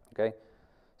 Okay?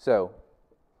 So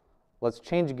let's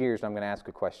change gears, and I'm going to ask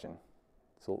a question.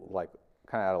 So like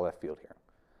kind of out of left field here.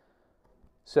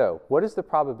 So what is the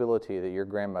probability that your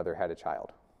grandmother had a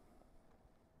child?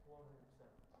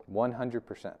 100%. 100%.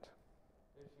 If she had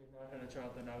not had a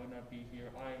child, then I would not be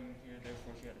here. I am here,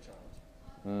 therefore she had a child.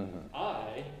 Mm-hmm.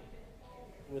 I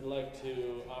would like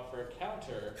to offer a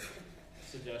counter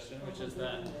suggestion, which is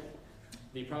that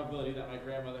the probability that my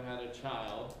grandmother had a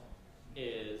child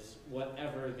is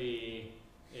whatever the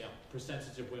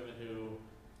percentage of women who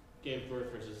gave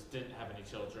birth versus didn't have any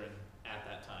children at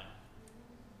that time.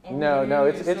 No,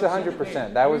 it's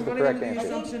 100%. That was the correct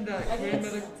answer.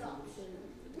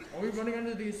 Are we running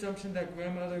under the assumption that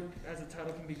grandmother as a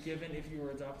title can be given if you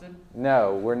were adopted?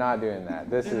 No, we're not doing that.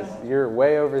 You're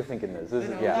way overthinking this.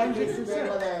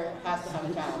 Grandmother has to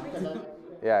have a child.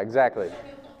 Yeah, exactly.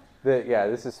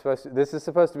 This is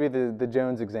supposed to be the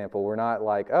Jones example. We're not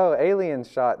like, oh, aliens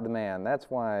shot the man. That's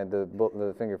why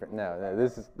the fingerprint. No,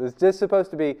 this is just supposed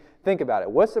to be. Think about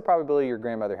it. What's the probability your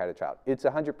grandmother had a child? It's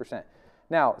 100%.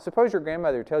 Now, suppose your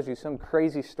grandmother tells you some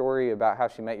crazy story about how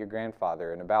she met your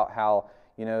grandfather and about how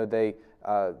they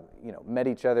met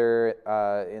each other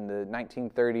in the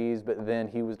 1930s, but then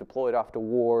he was deployed off to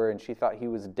war and she thought he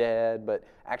was dead, but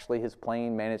actually his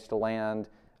plane managed to land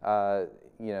on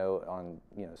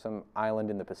some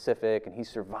island in the Pacific, and he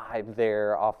survived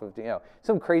there off of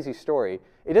some crazy story.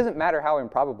 It doesn't matter how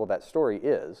improbable that story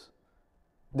is.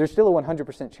 There's still a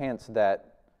 100% chance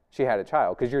that she had a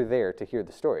child because you're there to hear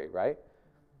the story, right?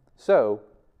 So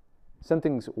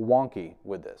something's wonky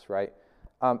with this, right?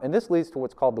 And this leads to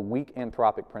what's called the weak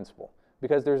anthropic principle,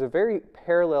 because there's a very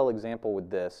parallel example with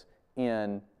this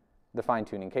in the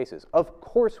fine-tuning cases. Of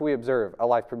course we observe a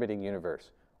life-permitting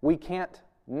universe. We can't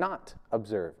not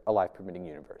observe a life-permitting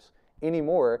universe any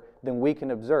more than we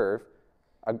can observe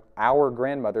our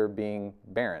grandmother being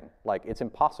barren. Like, it's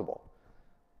impossible.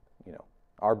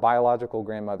 Our biological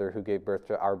grandmother who gave birth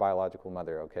to our biological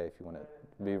mother, okay, if you want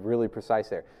to be really precise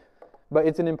there. But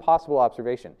it's an impossible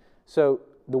observation. So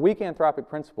the weak anthropic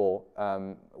principle,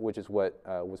 which is what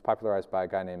was popularized by a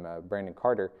guy named Brandon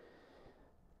Carter,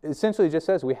 essentially just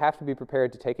says we have to be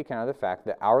prepared to take account of the fact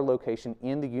that our location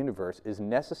in the universe is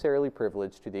necessarily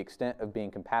privileged to the extent of being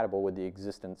compatible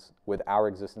with our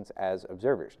existence as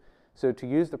observers. So to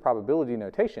use the probability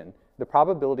notation, the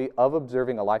probability of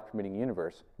observing a life-permitting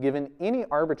universe, given any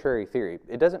arbitrary theory,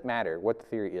 it doesn't matter what the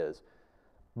theory is,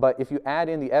 but if you add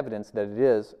in the evidence that it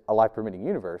is a life-permitting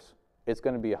universe, it's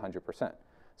going to be 100%.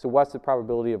 So what's the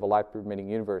probability of a life-permitting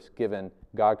universe given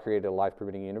God created a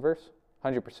life-permitting universe?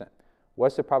 100%.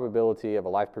 What's the probability of a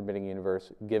life-permitting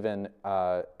universe given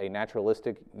a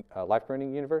naturalistic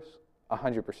life-permitting universe?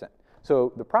 100%.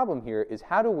 So the problem here is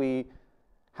how do we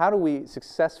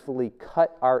successfully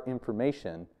cut our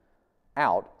information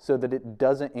out so that it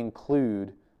doesn't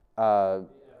include,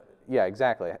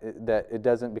 exactly, that it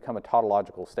doesn't become a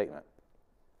tautological statement.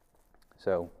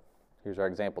 So here's our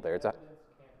example there. It's a can't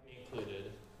be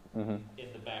included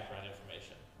in the background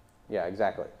information. Yeah,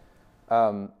 exactly.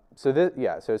 So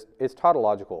it's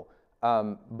tautological.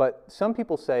 But some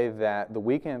people say that the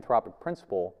weak anthropic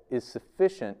principle is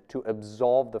sufficient to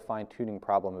absolve the fine-tuning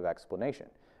problem of explanation.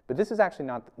 But this is actually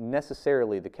not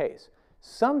necessarily the case.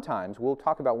 Sometimes, we'll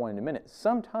talk about one in a minute,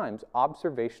 sometimes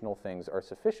observational things are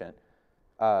sufficient.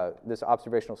 This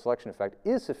observational selection effect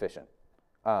is sufficient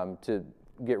to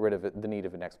get rid of the need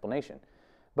of an explanation.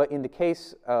 But in the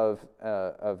case of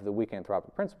the weak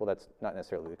anthropic principle, that's not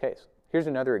necessarily the case. Here's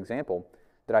another example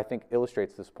that I think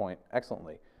illustrates this point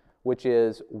excellently, which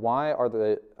is why are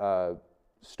the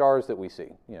stars that we see,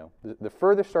 the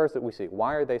further stars that we see,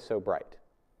 why are they so bright?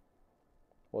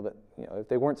 Well, if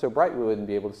they weren't so bright, we wouldn't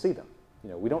be able to see them.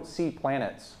 We don't see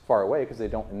planets far away because they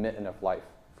don't emit enough light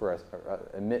for us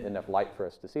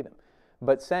to see them.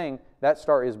 But saying that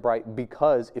star is bright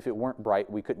because if it weren't bright,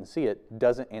 we couldn't see it,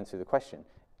 doesn't answer the question.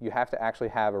 You have to actually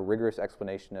have a rigorous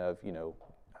explanation of,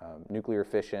 nuclear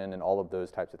fission and all of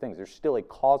those types of things. There's still a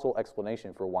causal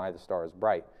explanation for why the star is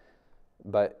bright,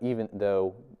 but even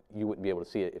though you wouldn't be able to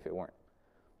see it if it weren't.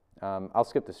 I'll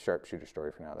skip this sharpshooter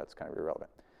story for now. That's kind of irrelevant.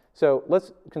 So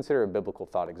let's consider a biblical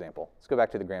thought example. Let's go back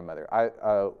to the grandmother.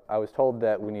 I was told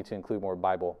that we need to include more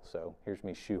Bible, so here's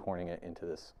me shoehorning it into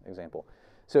this example.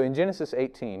 So in Genesis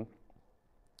 18,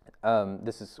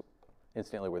 this is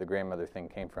incidentally where the grandmother thing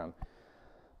came from.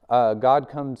 God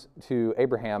comes to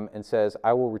Abraham and says,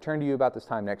 I will return to you about this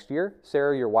time next year.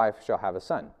 Sarah, your wife, shall have a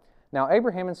son. Now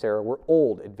Abraham and Sarah were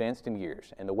old, advanced in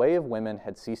years, and the way of women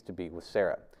had ceased to be with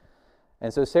Sarah.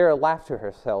 And so Sarah laughed to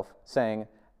herself, saying,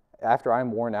 after I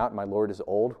am worn out and my Lord is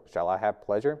old, shall I have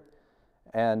pleasure?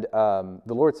 And the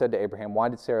Lord said to Abraham, why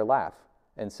did Sarah laugh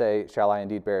and say, shall I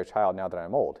indeed bear a child now that I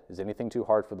am old? Is anything too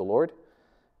hard for the Lord?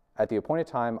 At the appointed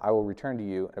time I will return to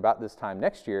you, and about this time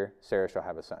next year Sarah shall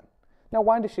have a son. Now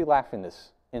why does she laugh in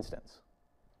this instance?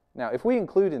 Now if we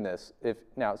include in this,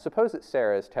 suppose that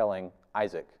Sarah is telling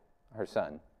Isaac, her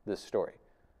son, this story.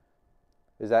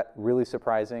 Is that really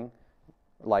surprising?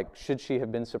 Like, should she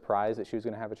have been surprised that she was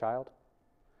going to have a child?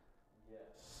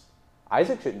 Yes.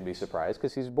 Isaac shouldn't be surprised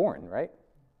because he's born, right?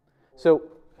 So,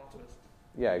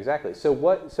 yeah, exactly.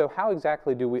 So how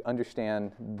exactly do we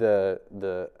understand the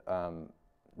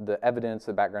evidence,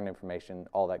 the background information,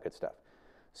 all that good stuff?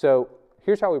 So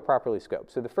here's how we properly scope.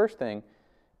 So the first thing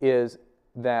is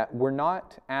that we're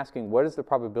not asking what is the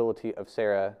probability of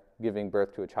Sarah giving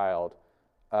birth to a child,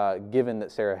 given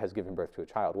that Sarah has given birth to a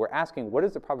child. We're asking what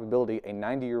is the probability a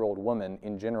 90-year-old woman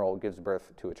in general gives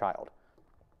birth to a child.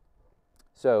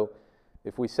 So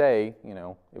If we say,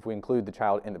 if we include the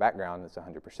child in the background, it's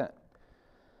 100%.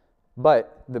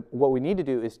 But what we need to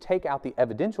do is take out the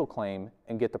evidential claim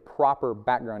and get the proper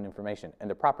background information. And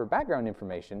the proper background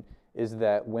information is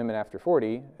that women after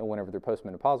 40, and whenever they're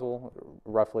postmenopausal,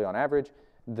 roughly on average,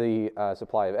 the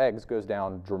supply of eggs goes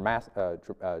down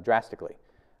drastically.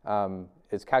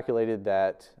 It's calculated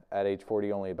that at age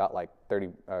 40, only about like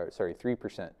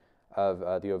 3%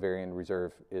 of the ovarian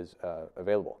reserve is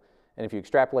available. And if you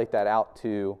extrapolate that out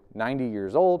to 90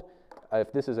 years old,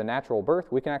 if this is a natural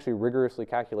birth, we can actually rigorously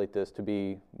calculate this to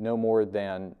be no more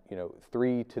than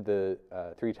 3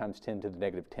 times 10 to the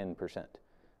negative 10%, because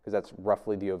that's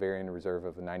roughly the ovarian reserve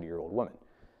of a 90-year-old woman.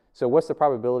 So what's the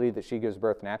probability that she gives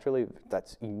birth naturally?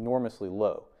 That's enormously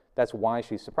low. That's why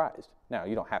she's surprised. Now,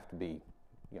 you don't have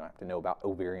to know about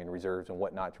ovarian reserves and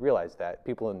whatnot to realize that.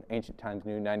 People in ancient times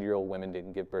knew 90-year-old women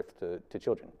didn't give birth to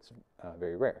children. It's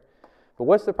very rare. But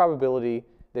what's the probability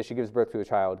that she gives birth to a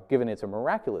child given it's a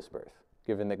miraculous birth,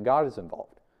 given that God is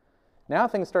involved? Now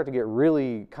things start to get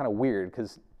really kind of weird,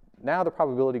 because now the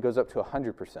probability goes up to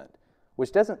 100%,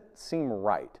 which doesn't seem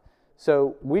right.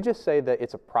 So we just say that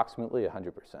it's approximately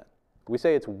 100%. We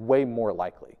say it's way more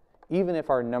likely, even if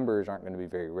our numbers aren't going to be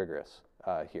very rigorous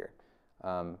here.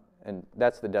 And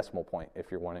that's the decimal point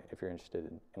if you're interested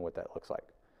in what that looks like.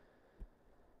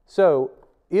 So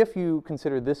if you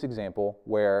consider this example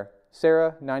where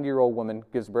Sarah, 90-year-old woman,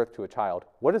 gives birth to a child,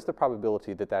 what is the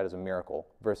probability that that is a miracle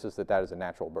versus that that is a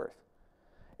natural birth?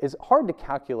 It's hard to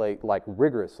calculate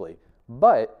rigorously,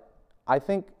 but I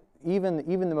think even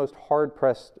the most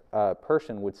hard-pressed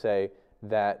person would say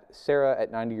that Sarah at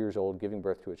 90 years old giving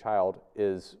birth to a child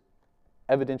is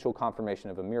evidential confirmation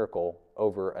of a miracle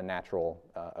over a natural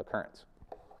occurrence.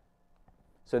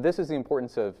 So this is the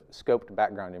importance of scoped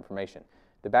background information.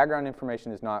 The background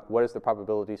information is not what is the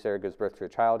probability Sarah gives birth to a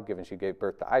child given she gave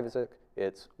birth to Isaac.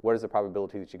 It's what is the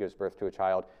probability that she gives birth to a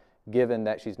child given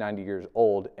that she's 90 years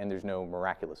old and there's no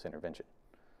miraculous intervention.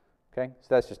 Okay, so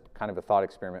that's just kind of a thought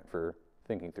experiment for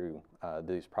thinking through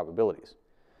these probabilities.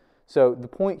 So the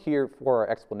point here for our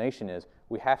explanation is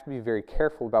we have to be very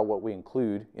careful about what we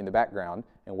include in the background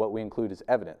and what we include as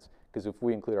evidence, because if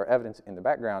we include our evidence in the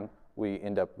background, we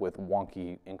end up with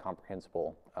wonky,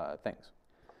 incomprehensible things.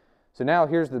 So now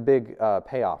here's the big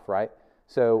payoff, right?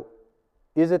 So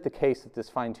is it the case that this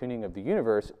fine-tuning of the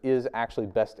universe is actually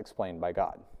best explained by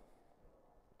God?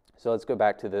 So let's go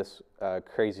back to this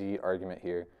crazy argument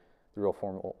here, the real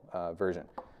formal version.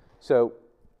 So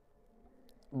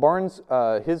Barnes,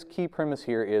 his key premise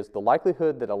here is the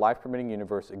likelihood that a life-permitting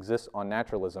universe exists on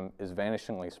naturalism is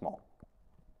vanishingly small.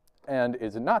 And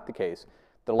is it not the case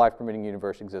that a life-permitting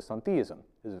universe exists on theism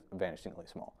is vanishingly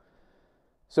small?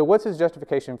 So what's his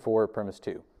justification for premise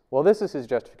 2? Well, this is his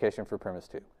justification for premise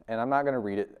 2, and I'm not going to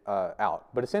read it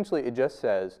out, but essentially it just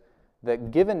says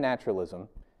that given naturalism,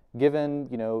 given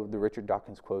the Richard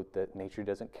Dawkins quote that nature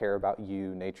doesn't care about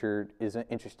you, nature isn't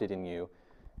interested in you,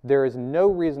 there is no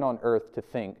reason on earth to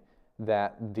think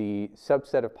that the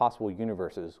subset of possible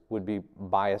universes would be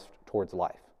biased towards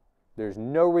life. There's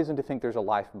no reason to think there's a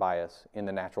life bias in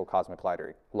the natural cosmic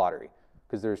lottery,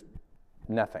 because there's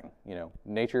nothing.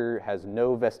 Nature has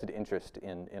no vested interest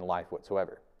in life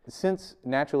whatsoever. Since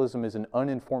naturalism is an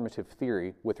uninformative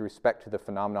theory with respect to the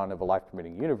phenomenon of a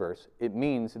life-permitting universe, it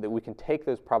means that we can take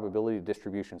those probability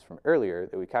distributions from earlier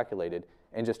that we calculated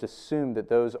and just assume that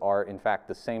those are, in fact,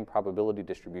 the same probability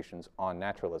distributions on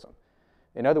naturalism.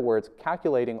 In other words,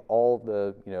 calculating all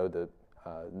the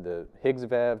Higgs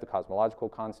vev, the cosmological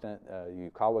constant,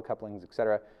 Yukawa couplings,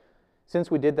 etc.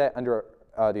 Since we did that under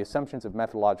the assumptions of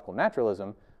methodological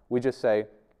naturalism, we just say,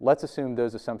 let's assume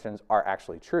those assumptions are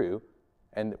actually true,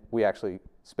 and we actually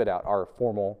spit out our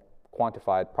formal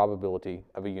quantified probability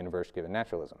of a universe given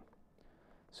naturalism.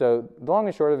 So the long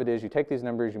and short of it is you take these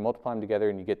numbers, you multiply them together,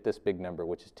 and you get this big number,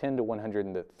 which is 10 to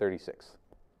 136.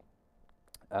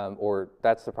 Or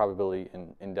that's the probability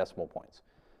in decimal points.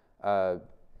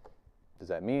 Does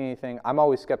that mean anything? I'm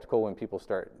always skeptical when people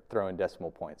start throwing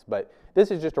decimal points, but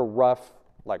this is just a rough,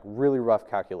 really rough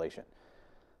calculation.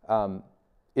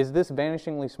 Is this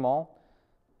vanishingly small?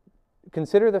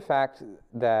 Consider the fact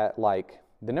that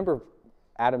the number of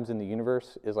atoms in the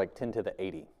universe is 10 to the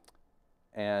 80,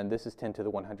 and this is 10 to the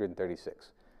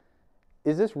 136.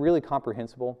 Is this really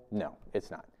comprehensible? No, it's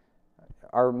not.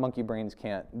 Our monkey brains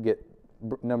can't get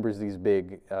numbers these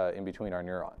big in between our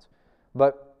neurons.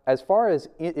 But as far as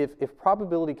if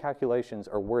probability calculations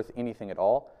are worth anything at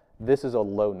all, this is a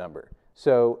low number.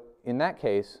 So in that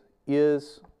case,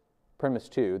 is premise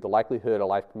 2, the likelihood a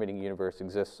life-permitting universe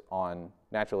exists on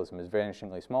naturalism is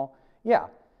vanishingly small? Yeah.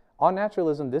 On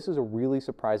naturalism, this is a really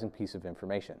surprising piece of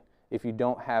information. if you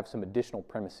don't have some additional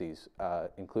premises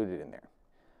included in there.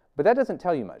 But that doesn't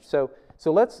tell you much. So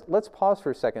let's pause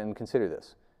for a second and consider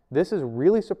this. This is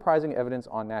really surprising evidence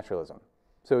on naturalism.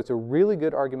 So it's a really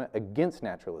good argument against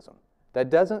naturalism. That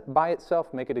doesn't by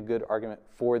itself make it a good argument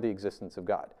for the existence of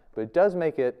God, but it does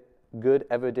make it good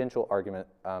evidential argument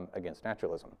against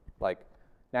naturalism. Like,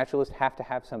 naturalists have to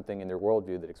have something in their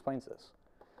worldview that explains this.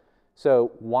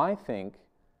 So why think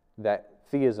that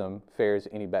theism fares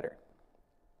any better?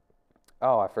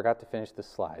 Oh, I forgot to finish this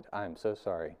slide. I'm so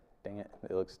sorry. Dang it,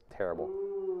 it looks terrible.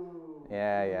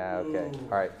 Yeah, okay.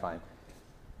 All right, fine.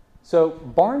 So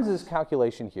Barnes's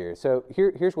calculation here. So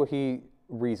here's what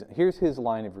here's his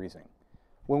line of reasoning.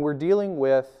 When we're dealing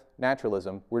with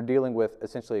naturalism, we're dealing with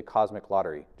essentially a cosmic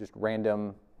lottery, just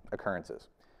random occurrences.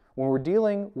 When we're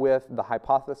dealing with the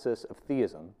hypothesis of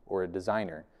theism, or a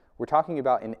designer, we're talking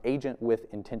about an agent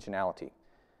with intentionality.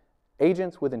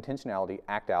 Agents with intentionality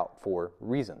act out for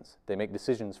reasons. They make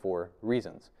decisions for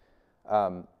reasons.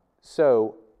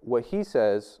 So what he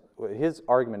says, his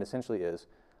argument essentially is,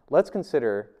 let's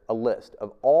consider a list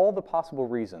of all the possible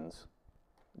reasons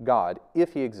God,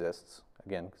 if he exists,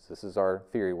 again, because this is our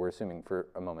theory we're assuming for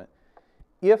a moment,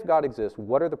 if God exists,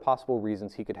 what are the possible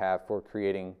reasons he could have for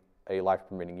creating a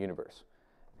life-permitting universe?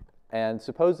 And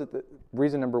suppose that the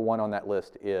reason number one on that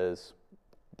list is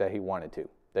that he wanted to,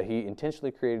 that he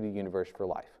intentionally created a universe for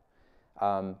life.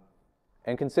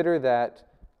 And consider that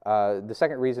the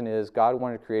second reason is God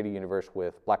wanted to create a universe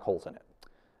with black holes in it.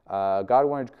 God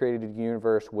wanted to create a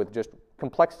universe with just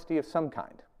complexity of some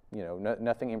kind,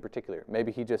 nothing in particular.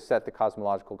 Maybe he just set the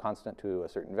cosmological constant to a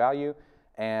certain value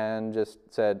and just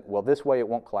said, well, this way it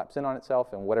won't collapse in on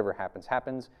itself, and whatever happens,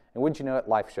 happens. And wouldn't you know it,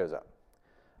 life shows up.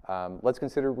 Let's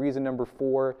consider reason number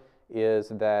 4 is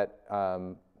that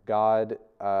God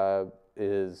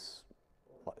is,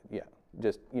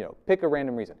 pick a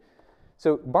random reason.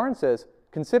 So Barnes says,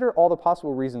 consider all the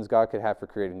possible reasons God could have for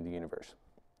creating the universe.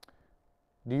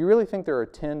 Do you really think there are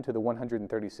 10 to the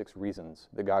 136 reasons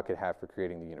that God could have for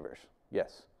creating the universe?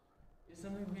 Yes. Is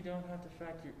something we don't have to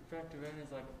factor in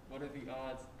is like, what are the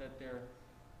odds that there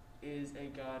is a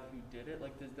God who did it?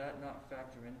 Like, does that not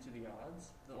factor into the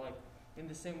odds? That, like, in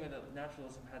the same way that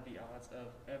naturalism had the odds of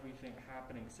everything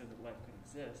happening so that life could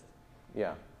exist.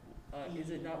 Yeah. Is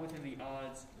it not within the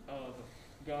odds of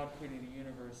God creating the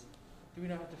universe? Do we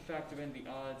not have to factor in the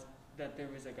odds that there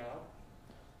is a God?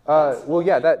 Well,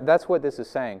 yeah, that's what this is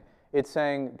saying. It's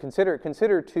saying,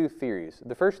 consider two theories.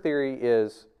 The first theory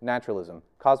is naturalism,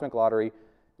 cosmic lottery.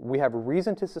 We have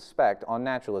reason to suspect on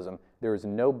naturalism there is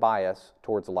no bias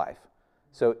towards life.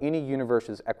 So any universe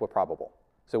is equiprobable.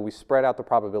 So we spread out the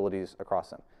probabilities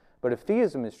across them. But if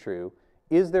theism is true,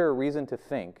 is there a reason to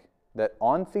think that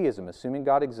on theism, assuming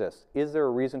God exists, is there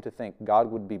a reason to think God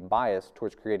would be biased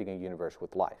towards creating a universe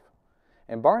with life?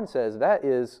 And Barnes says that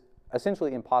is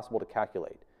essentially impossible to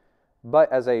calculate.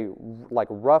 But as a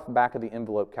rough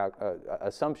back-of-the-envelope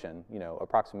assumption,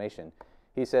 approximation,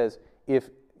 he says,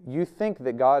 if you think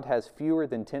that God has fewer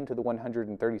than 10 to the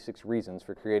 136 reasons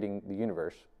for creating the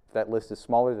universe, if that list is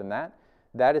smaller than that,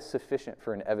 that is sufficient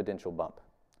for an evidential bump.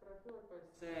 But I feel like by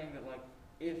saying that,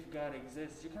 if God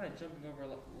exists, you're kind of jumping over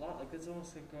a lot. It's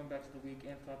almost like going back to the weak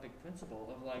anthropic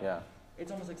principle of,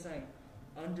 it's almost like saying,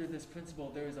 under this principle,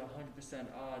 there is 100%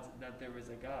 odds that there is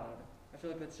a God. I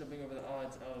feel like that's jumping over the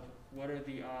odds of what are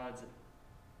the odds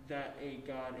that a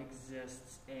God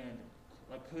exists and,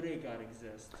 could a God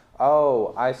exist?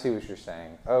 Oh, I see what you're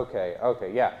saying. Okay,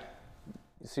 yeah.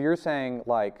 So you're saying,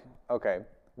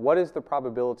 what is the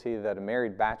probability that a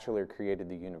married bachelor created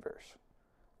the universe?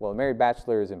 Well, a married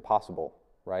bachelor is impossible,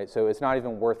 right? So it's not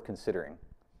even worth considering.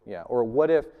 Yeah. Or what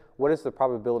is the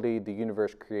probability the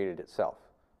universe created itself?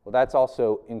 Well, that's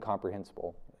also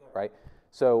incomprehensible, right?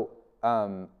 So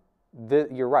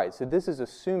you're right. So this is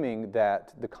assuming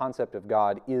that the concept of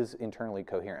God is internally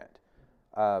coherent,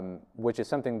 which is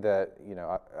something that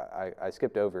I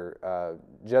skipped over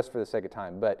just for the sake of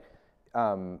time. But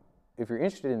if you're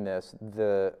interested in this,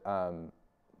 there's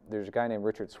a guy named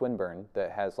Richard Swinburne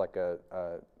that has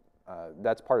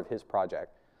that's part of his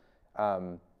project.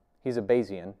 He's a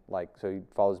Bayesian, so he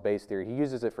follows Bayes theory. He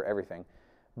uses it for everything.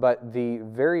 But the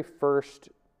very first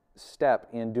step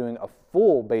in doing a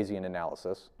full Bayesian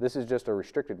analysis, this is just a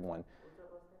restricted one.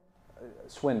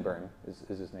 Swinburne is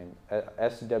his name.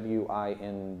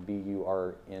 Swinburne,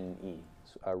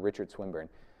 Richard Swinburne.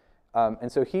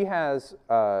 And so he has,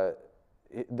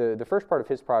 the first part of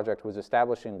his project was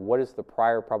establishing what is the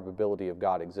prior probability of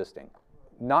God existing.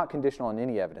 Not conditional on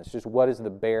any evidence, just what is the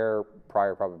bare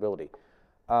prior probability.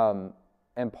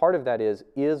 And part of that is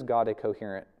God a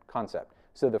coherent concept?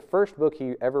 So the first book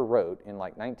he ever wrote in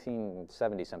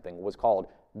 1970-something was called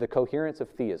the coherence of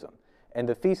theism. And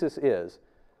the thesis is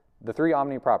the three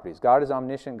omni-properties. God is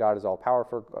omniscient, God is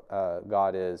all-powerful,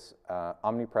 God is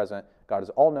omnipresent, God is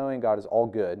all-knowing, God is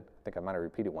all-good. I think I might have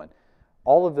repeated one.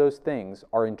 All of those things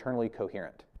are internally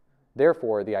coherent.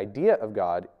 Therefore, the idea of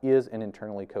God is an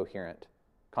internally coherent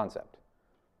concept.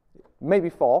 It may be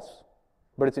false,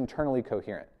 but it's internally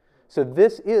coherent. So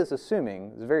this is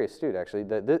assuming, it's very astute actually,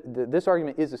 that this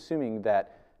argument is assuming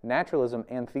that naturalism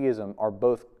and theism are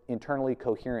both internally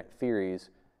coherent theories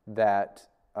that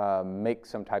make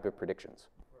some type of predictions.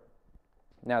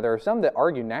 Now, there are some that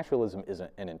argue naturalism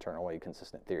isn't an internally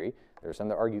consistent theory. There are some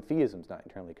that argue theism is not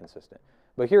internally consistent.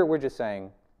 But here we're just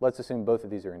saying, let's assume both of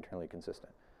these are internally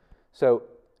consistent. So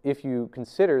if you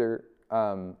consider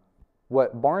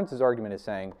what Barnes' argument is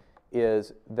saying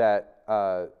is that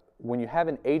when you have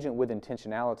an agent with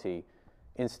intentionality,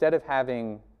 instead of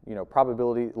having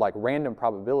probability, like random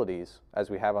probabilities, as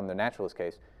we have on the naturalist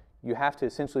case, you have to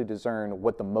essentially discern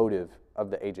what the motive of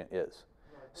the agent is.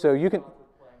 Right, so you can...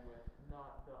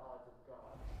 not the odds of God.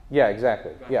 Yeah,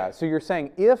 exactly. Yeah, so you're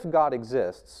saying if God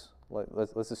exists,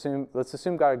 let's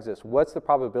assume God exists, what's the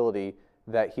probability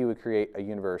that he would create a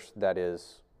universe that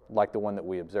is like the one that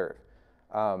we observe?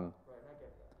 Right, I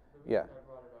get that. Yeah. I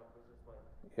brought it up was just like...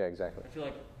 Yeah, exactly. I feel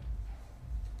like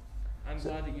I'm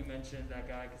glad that you mentioned that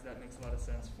guy because that makes a lot of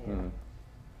sense for... Mm-hmm.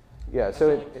 Yeah, I so...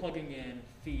 feel like plugging in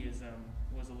theism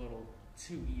was a little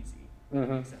too easy.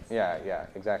 Mm-hmm. Makes sense. Yeah,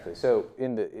 exactly. So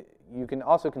you can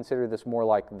also consider this more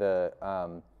like the,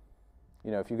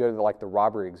 if you go to the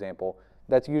robbery example,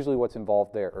 that's usually what's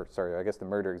involved there, or sorry, I guess the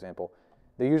murder example.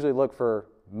 They usually look for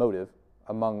motive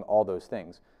among all those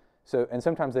things. So, and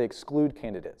sometimes they exclude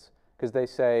candidates because they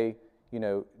say,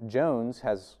 Jones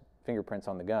has fingerprints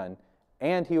on the gun,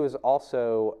 and he was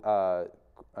also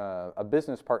a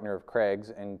business partner of Craig's,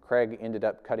 and Craig ended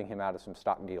up cutting him out of some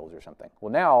stock deals or something.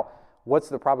 Well, now, what's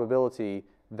the probability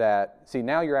that,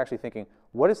 now you're actually thinking,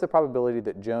 what is the probability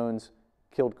that Jones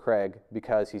killed Craig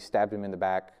because he stabbed him in the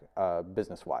back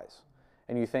business-wise?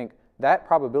 And you think that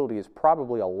probability is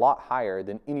probably a lot higher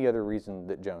than any other reason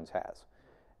that Jones has.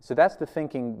 So that's the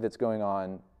thinking that's going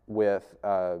on with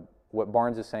what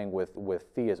Barnes is saying with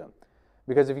theism.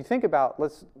 Because if you think about,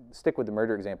 let's stick with the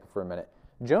murder example for a minute.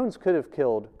 Jones could have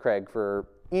killed Craig for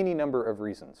any number of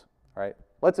reasons, right?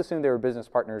 Let's assume they were business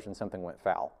partners and something went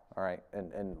foul, all right,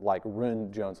 and like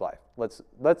ruined Jones' life. Let's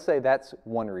say that's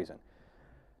one reason.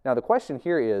 Now the question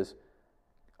here is,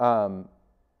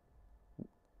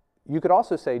 you could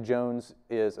also say Jones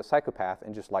is a psychopath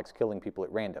and just likes killing people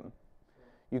at random.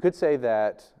 You could say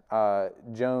that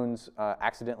Jones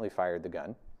accidentally fired the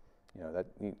gun, that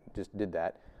he just did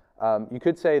that. You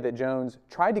could say that Jones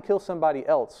tried to kill somebody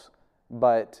else,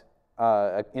 but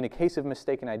in a case of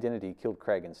mistaken identity, killed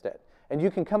Craig instead. And you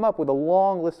can come up with a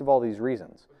long list of all these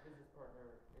reasons. But business partner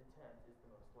intent is the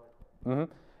most likely.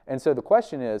 Mm-hmm. And so the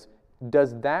question is,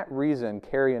 does that reason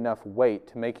carry enough weight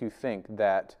to make you think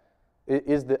that,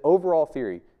 is the overall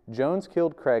theory, Jones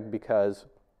killed Craig because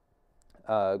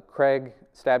Craig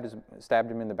stabbed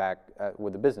him in the back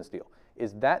with a business deal?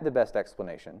 Is that the best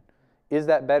explanation? Is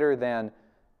that better than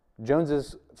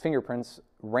Jones's fingerprints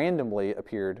randomly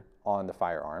appeared on the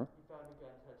firearm?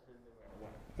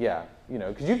 Yeah,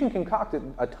 because you can concoct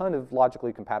a ton of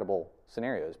logically compatible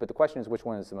scenarios, but the question is which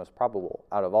one is the most probable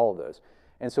out of all of those.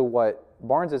 And so what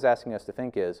Barnes is asking us to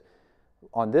think is,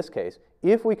 on this case,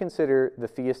 if we consider the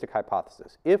theistic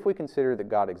hypothesis, if we consider that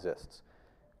God exists,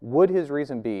 would his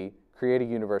reason be create a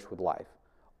universe with life?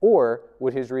 Or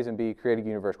would his reason be create a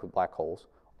universe with black holes?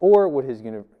 Or would his,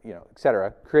 et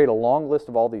cetera, create a long list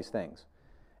of all these things?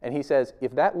 And he says,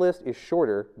 if that list is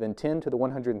shorter than 10 to the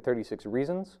 136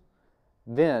 reasons,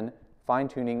 then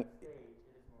fine-tuning,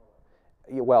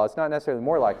 well, it's not necessarily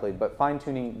more likely, but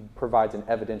fine-tuning provides an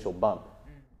evidential bump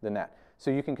than that. So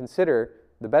you can consider,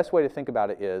 the best way to think about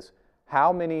it is,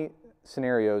 how many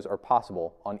scenarios are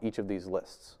possible on each of these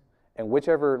lists? And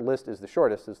whichever list is the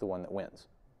shortest is the one that wins.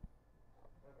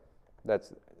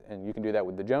 And you can do that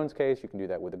with the Jones case, you can do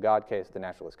that with the God case, the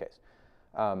naturalist case.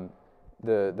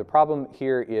 The problem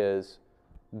here is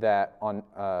that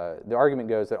the argument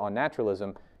goes that on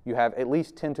naturalism, you have at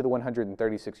least 10 to the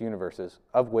 136 universes,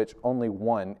 of which only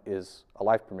one is a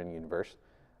life-permitting universe,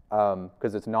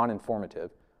 because it's non-informative.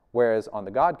 Whereas on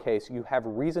the God case, you have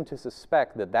reason to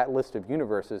suspect that that list of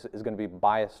universes is going to be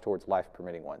biased towards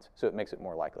life-permitting ones, so it makes it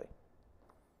more likely.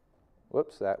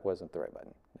 Whoops, that wasn't the right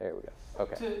button. There we go.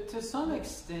 Okay. To some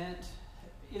extent,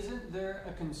 isn't there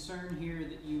a concern here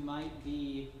that you might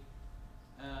be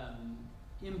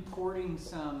importing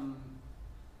some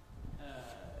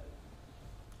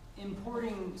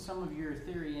of your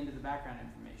theory into the background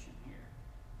information here,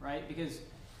 right? Because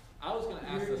I was going to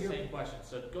ask the same question.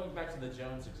 So going back to the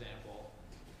Jones example,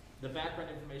 the background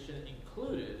information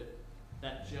included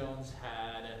that Jones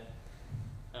had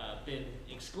been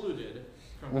excluded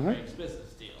from Craig's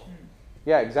business deal.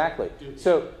 Yeah, exactly.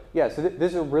 So this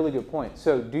is a really good point.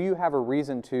 So do you have a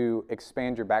reason to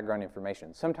expand your background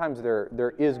information? Sometimes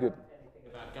there is good.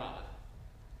 Anything about God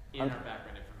in our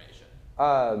background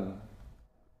information?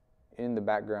 In the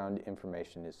background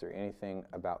information, is there anything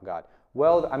about God?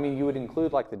 Well, I mean, you would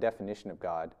include like the definition of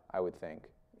God, I would think,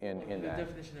 in that. The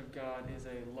definition of God is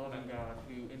a loving God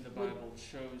who, in the Bible,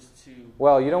 chose to.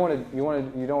 Well, you don't want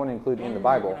to include in the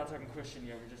Bible. We're not talking Christian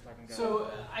yet. We're just talking God. So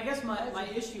I guess my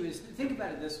issue is, think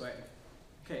about it this way.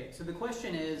 Okay, so the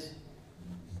question is,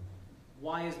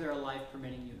 why is there a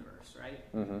life-permitting universe,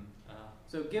 right? Mm-hmm.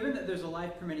 So given that there's a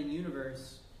life-permitting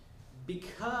universe,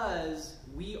 because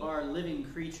we are living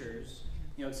creatures,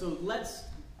 so let's,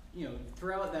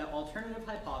 throw out that alternative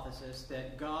hypothesis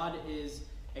that God is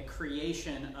a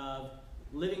creation of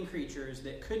living creatures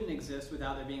that couldn't exist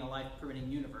without there being a life-permitting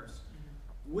universe.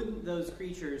 Wouldn't those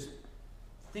creatures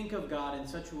think of God in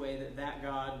such a way that that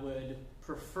God would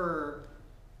prefer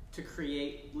to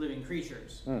create living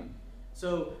creatures?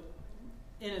 So,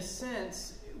 in a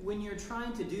sense, when you're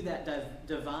trying to do that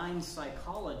divine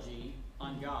psychology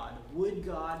on God, would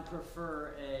God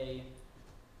prefer a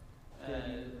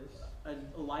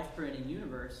life-permitting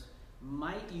universe?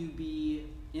 Might you be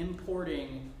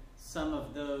importing some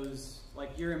of those,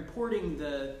 like you're importing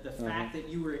the fact that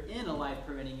you were in a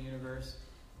life-permitting universe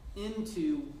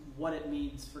into what it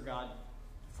means for God,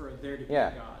 for there to be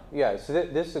a God? Yeah, so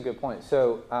this is a good point.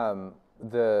 So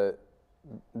the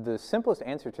simplest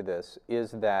answer to this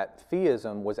is that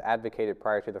theism was advocated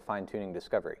prior to the fine-tuning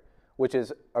discovery, which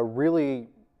is a really,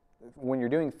 when you're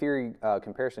doing theory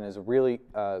comparison, is a really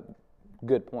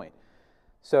good point.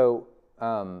 So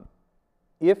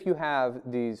if you have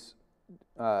these,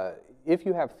 if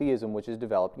you have theism which is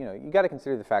developed, you got to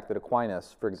consider the fact that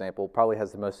Aquinas, for example, probably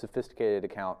has the most sophisticated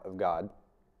account of God,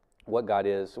 what God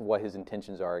is, what his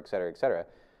intentions are, et cetera, et cetera.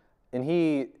 And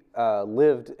he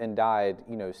lived and died,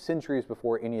 centuries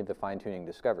before any of the fine-tuning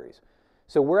discoveries.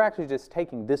 So we're actually just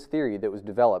taking this theory that was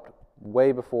developed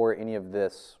way before any of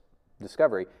this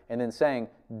discovery and then saying,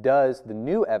 does the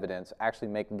new evidence actually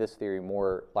make this theory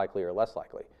more likely or less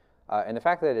likely? And the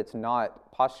fact that it's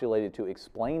not postulated to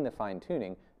explain the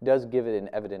fine-tuning does give it an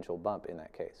evidential bump in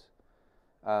that case.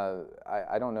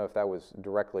 I don't know if that was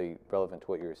directly relevant to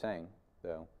what you were saying,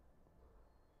 though.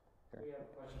 We have a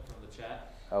question from the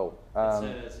chat.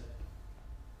 It says,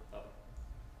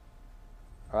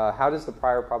 how does the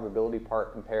prior probability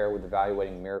part compare with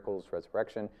evaluating miracles,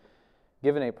 resurrection?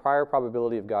 Given a prior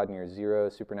probability of God near zero,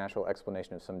 supernatural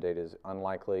explanation of some data is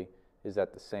unlikely. Is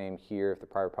that the same here? If the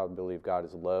prior probability of God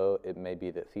is low, it may be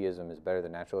that theism is better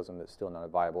than naturalism. That's still not a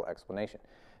viable explanation.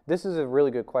 This is a really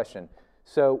good question.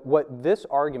 So what this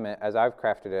argument, as I've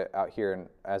crafted it out here and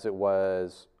as it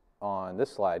was on this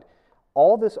slide,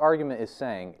 all this argument is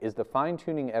saying is the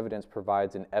fine-tuning evidence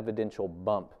provides an evidential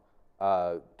bump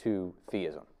to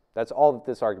theism. That's all that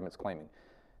this argument's claiming.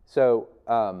 So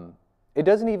it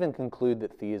doesn't even conclude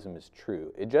that theism is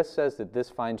true. It just says that this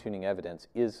fine-tuning evidence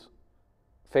is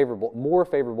more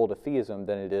favorable to theism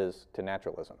than it is to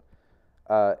naturalism.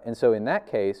 And so in that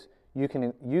case, you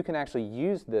can actually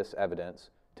use this evidence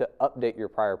to update your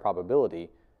prior probability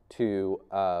to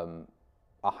a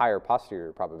higher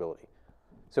posterior probability.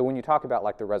 So when you talk about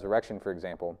like the resurrection, for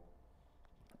example,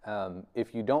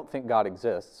 if you don't think God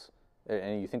exists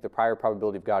and you think the prior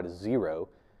probability of God is zero,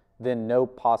 then no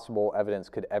possible evidence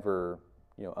could ever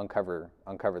uncover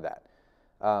that.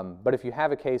 But if you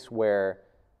have a case where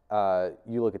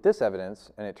you look at this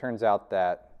evidence and it turns out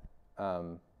that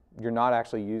you're not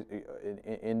actually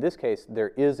in this case there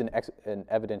is an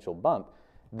evidential bump,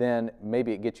 then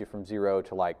maybe it gets you from zero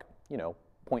to like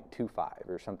 0.25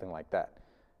 or something like that.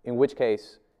 In which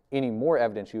case, any more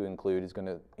evidence you include is going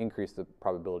to increase the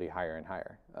probability higher and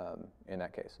higher in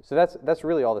that case. So that's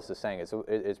really all this is saying.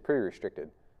 It's pretty restricted,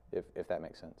 if that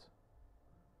makes sense.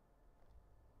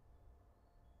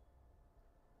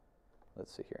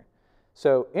 Let's see here.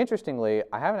 So interestingly,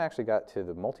 I haven't actually got to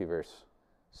the multiverse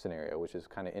scenario, which is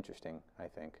kind of interesting, I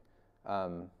think.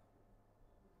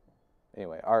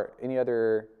 Anyway, are any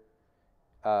other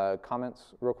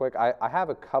comments real quick? I have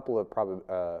a couple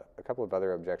of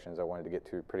other objections I wanted to get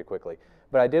to pretty quickly,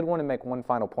 but I did want to make one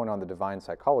final point on the divine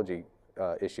psychology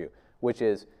issue, which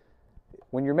is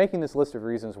when you're making this list of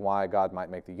reasons why God might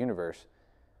make the universe,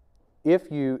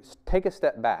 if you take a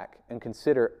step back and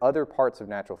consider other parts of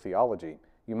natural theology,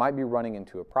 you might be running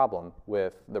into a problem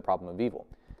with the problem of evil.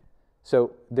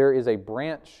 So there is a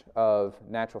branch of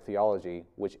natural theology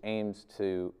which aims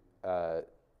to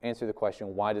answer the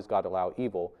question, why does God allow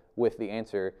evil, with the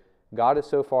answer, God is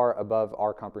so far above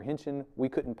our comprehension, we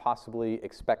couldn't possibly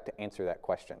expect to answer that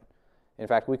question. In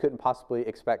fact, we couldn't possibly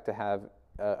expect to have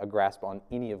a grasp on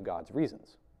any of God's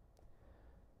reasons,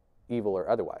 evil or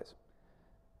otherwise.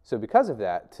 So because of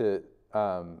that,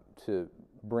 to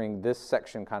bring this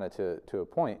section kind of to a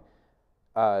point,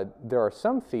 there are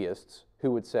some theists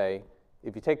who would say,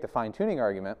 if you take the fine-tuning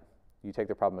argument, you take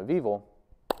the problem of evil,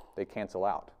 they cancel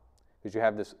out. Because you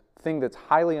have this thing that's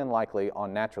highly unlikely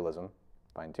on naturalism,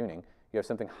 fine-tuning. You have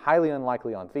something highly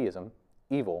unlikely on theism,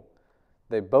 evil.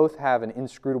 They both have an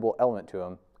inscrutable element to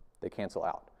them. They cancel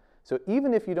out. So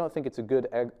even if you don't think it's a good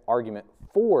argument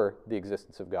for the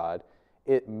existence of God,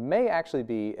 it may actually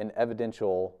be an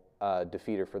evidential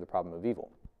defeater for the problem of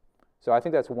evil. So I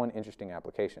think that's one interesting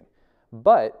application.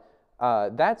 But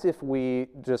that's if we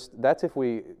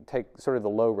take sort of the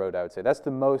low road, I would say. That's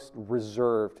the most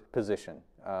reserved position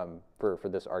for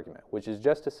this argument, which is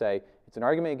just to say it's an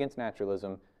argument against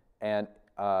naturalism, and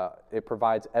it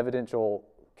provides evidential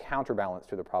counterbalance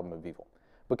to the problem of evil.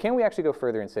 But can we actually go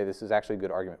further and say this is actually a good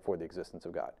argument for the existence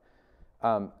of God?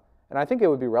 And I think it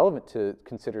would be relevant to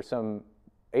consider some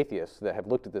atheists that have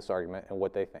looked at this argument and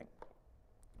what they think.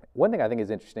 One thing I think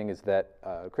is interesting is that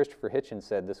Christopher Hitchens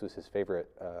said this was his favorite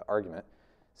argument,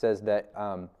 says that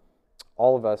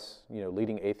all of us,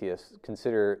 leading atheists,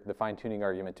 consider the fine-tuning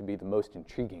argument to be the most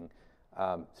intriguing.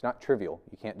 It's not trivial.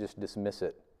 You can't just dismiss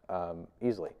it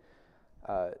easily.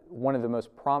 One of the most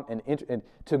and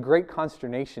to great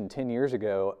consternation 10 years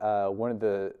ago, one of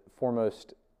the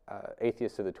foremost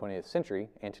atheists of the 20th century,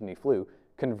 Antony Flew,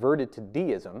 converted to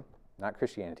deism, not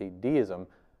Christianity, deism,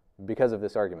 because of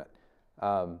this argument,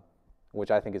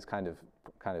 which I think is kind of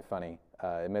funny.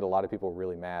 It made a lot of people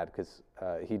really mad because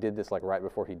he did this like right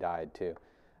before he died too,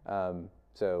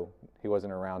 so he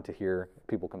wasn't around to hear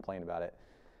people complain about it.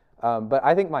 But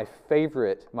I think my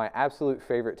absolute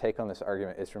favorite take on this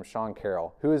argument is from Sean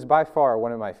Carroll, who is by far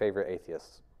one of my favorite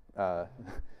atheists.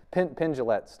 Penn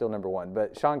Jillette's still number one,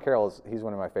 but Sean Carroll he's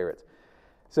one of my favorites.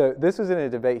 So this was in a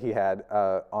debate he had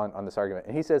on this argument,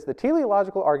 and he says, the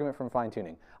teleological argument from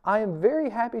fine-tuning. I am very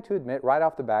happy to admit right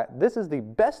off the bat, this is the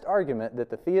best argument that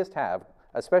the theists have,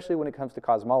 especially when it comes to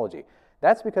cosmology.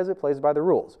 That's because it plays by the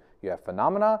rules. You have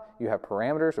phenomena, you have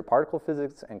parameters or particle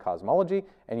physics and cosmology,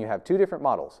 and you have two different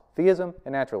models, theism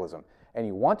and naturalism, and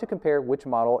you want to compare which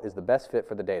model is the best fit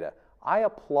for the data. I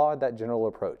applaud that general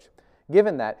approach.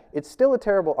 Given that, it's still a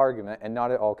terrible argument and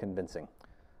not at all convincing.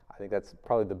 I think that's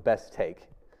probably the best take.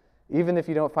 Even if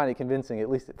you don't find it convincing, at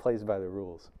least it plays by the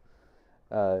rules.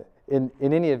 In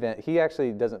any event, he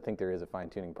actually doesn't think there is a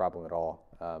fine-tuning problem at all,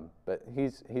 but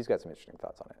he's got some interesting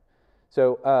thoughts on it.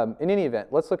 So in any event,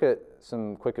 let's look at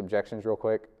some quick objections real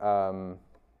quick. There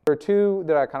are two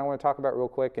that I kind of want to talk about real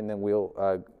quick, and then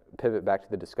we'll pivot back to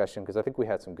the discussion, because I think we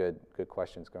had some good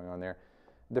questions going on there.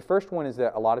 The first one is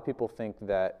that a lot of people think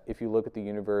that if you look at the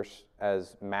universe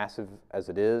as massive as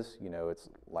it is, it's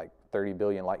like 30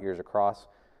 billion light years across,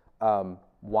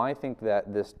 why think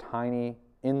that this tiny,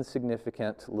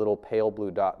 insignificant little pale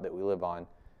blue dot that we live on,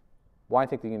 why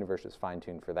think the universe is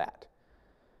fine-tuned for that?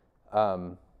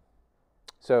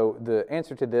 So the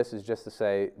answer to this is just to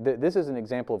say that this is an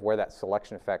example of where that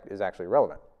selection effect is actually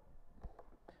relevant.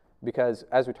 Because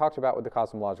as we talked about with the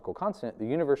cosmological constant, the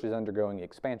universe is undergoing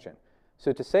expansion.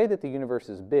 So to say that the universe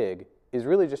is big is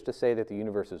really just to say that the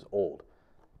universe is old.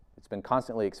 It's been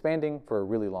constantly expanding for a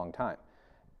really long time.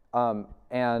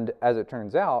 And as it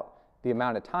turns out, the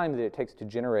amount of time that it takes to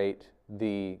generate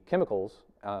the chemicals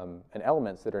and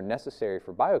elements that are necessary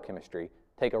for biochemistry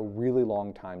take a really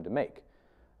long time to make.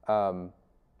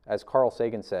 As Carl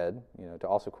Sagan said, to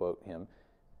also quote him,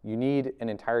 you need an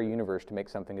entire universe to make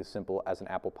something as simple as an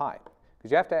apple pie. Because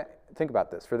you have to think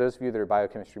about this. For those of you that are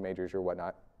biochemistry majors or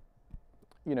whatnot,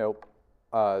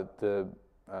 the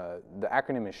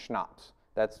acronym is SCHNOPS.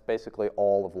 That's basically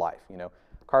all of life.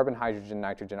 Carbon, hydrogen,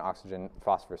 nitrogen, oxygen,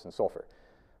 phosphorus, and sulfur.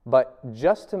 But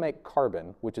just to make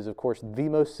carbon, which is of course the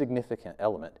most significant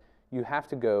element, you have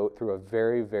to go through a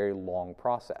very, very long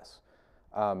process.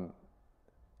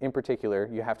 In particular,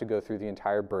 you have to go through the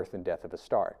entire birth and death of a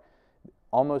star.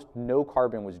 Almost no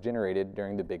carbon was generated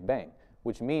during the Big Bang,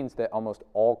 which means that almost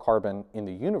all carbon in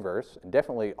the universe, and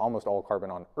definitely almost all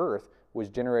carbon on Earth, was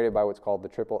generated by what's called the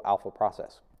triple alpha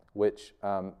process, which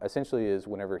essentially is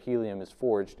whenever helium is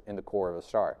forged in the core of a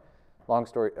star. Long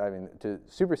story, to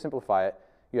super simplify it,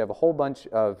 you have a whole bunch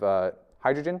of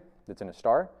hydrogen that's in a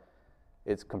star.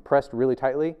 It's compressed really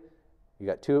tightly. You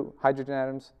got two hydrogen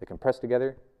atoms, they compress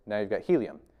together. Now you've got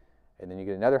helium. And then you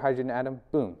get another hydrogen atom,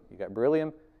 boom, you got beryllium.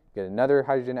 You get another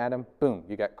hydrogen atom, boom,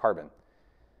 you got carbon.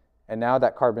 And now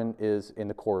that carbon is in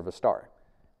the core of a star.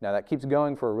 Now that keeps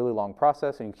going for a really long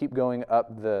process, and you keep going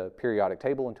up the periodic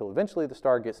table until eventually the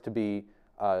star gets to be,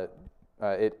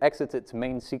 it exits its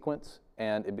main sequence,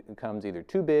 and it becomes either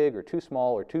too big or too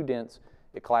small or too dense.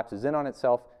 It collapses in on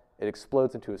itself. It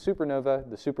explodes into a supernova.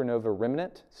 The supernova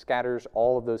remnant scatters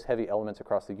all of those heavy elements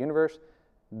across the universe.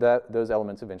 Those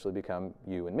elements eventually become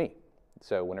you and me.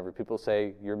 So whenever people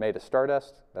say you're made of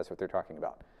stardust, that's what they're talking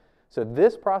about. So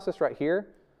this process right here,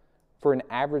 for an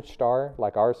average star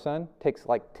like our sun, takes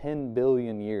like 10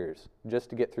 billion years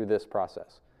just to get through this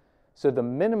process. So the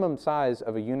minimum size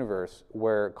of a universe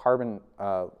where carbon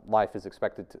life is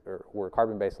expected to, or where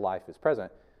carbon-based life is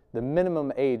present, the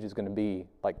minimum age is going to be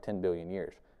like 10 billion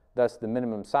years. Thus, the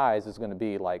minimum size is going to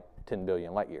be like 10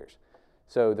 billion light years.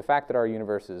 So the fact that our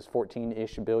universe is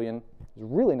 14-ish billion is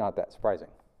really not that surprising.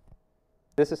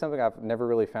 This is something I've never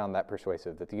really found that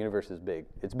persuasive, that the universe is big.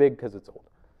 It's big because it's old.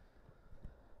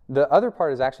 The other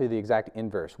part is actually the exact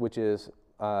inverse, which is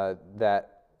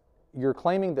that you're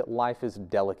claiming that life is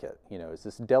delicate. You know, it's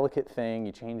this delicate thing.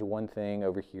 You change one thing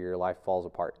over here, life falls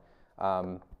apart.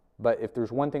 But if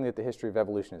there's one thing that the history of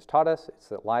evolution has taught us, it's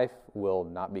that life will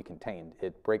not be contained.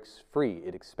 It breaks free.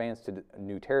 It expands to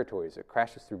new territories. It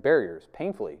crashes through barriers,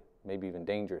 painfully, maybe even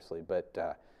dangerously, but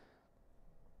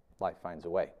life finds a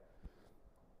way.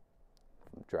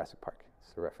 From Jurassic Park,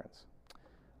 it's the reference.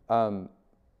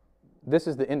 This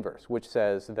is the inverse, which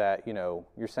says that, you know,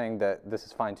 you're saying that this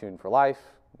is fine-tuned for life.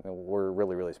 You know, we're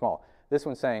really, really small. This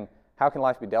one's saying, how can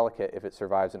life be delicate if it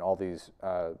survives in all these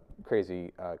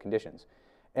crazy conditions?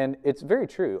 And it's very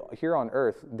true. Here on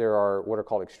Earth, there are what are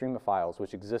called extremophiles,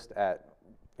 which exist at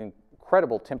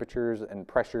incredible temperatures and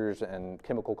pressures and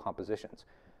chemical compositions.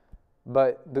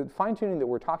 But the fine-tuning that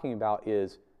we're talking about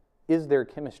is there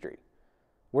chemistry?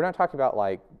 We're not talking about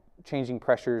like changing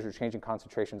pressures or changing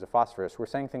concentrations of phosphorus. We're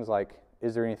saying things like,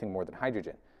 is there anything more than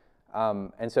hydrogen?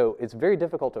 And so it's very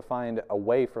difficult to find a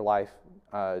way for life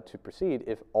to proceed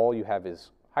if all you have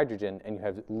is hydrogen and you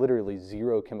have literally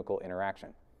zero chemical interaction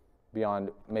beyond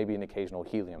maybe an occasional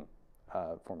helium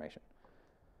formation.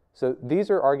 So these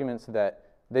are arguments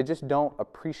that they just don't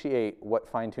appreciate what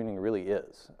fine-tuning really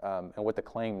is and what the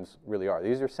claims really are.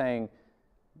 These are saying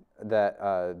that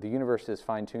the universe is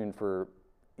fine-tuned for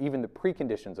even the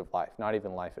preconditions of life, not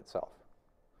even life itself.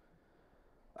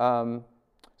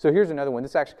 So here's another one.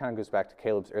 This actually kind of goes back to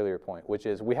Caleb's earlier point, which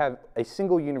is we have a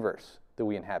single universe that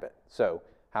we inhabit. So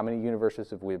how many universes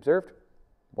have we observed?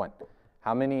 One.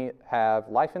 How many have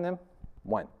life in them?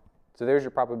 One. So there's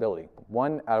your probability.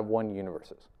 1 out of 1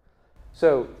 universes.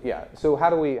 So yeah, so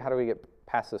how do we get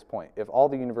past this point? If all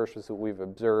the universes that we've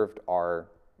observed are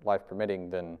life permitting,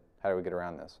 then how do we get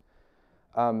around this?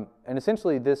 And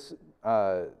essentially this,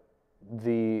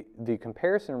 the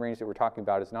comparison range that we're talking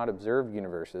about is not observed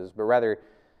universes, but rather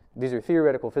these are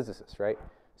theoretical physicists, right?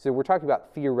 So we're talking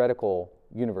about theoretical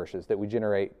universes that we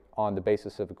generate on the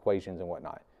basis of equations and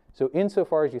whatnot. So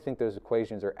insofar as you think those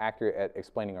equations are accurate at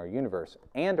explaining our universe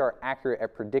and are accurate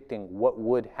at predicting what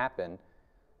would happen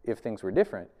if things were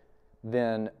different,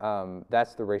 then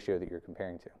that's the ratio that you're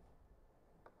comparing to.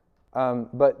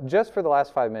 But just for the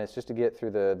last 5 minutes, just to get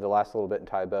through the last little bit and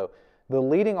tie a bow, the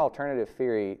leading alternative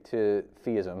theory to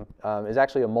theism is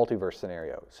actually a multiverse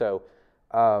scenario. So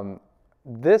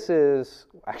this is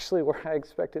actually where I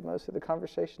expected most of the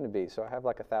conversation to be. So I have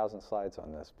like 1,000 slides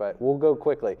on this, but we'll go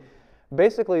quickly.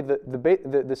 Basically,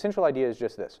 the central idea is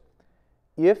just this.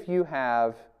 If you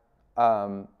have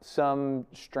some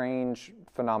strange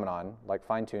phenomenon, like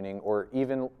fine-tuning, or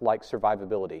even like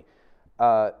survivability,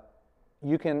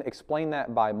 you can explain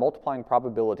that by multiplying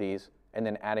probabilities and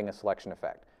then adding a selection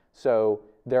effect. So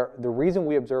the reason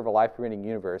we observe a life-permitting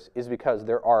universe is because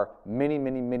there are many,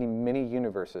 many, many, many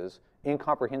universes,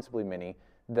 incomprehensibly many,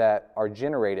 that are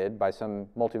generated by some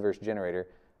multiverse generator,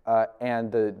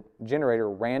 and the generator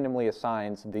randomly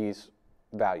assigns these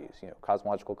values, you know,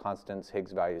 cosmological constants,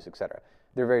 Higgs values, etc.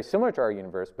 They're very similar to our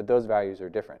universe, but those values are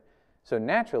different. So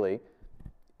naturally,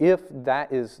 if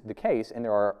that is the case, and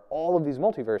there are all of these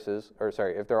multiverses, or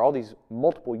sorry, if there are all these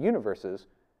multiple universes,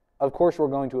 of course we're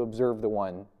going to observe the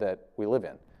one that we live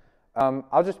in.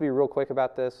 I'll just be real quick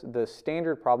about this. The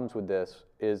standard problems with this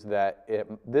is that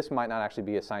this might not actually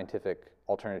be a scientific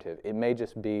alternative. It may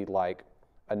just be like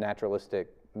a naturalistic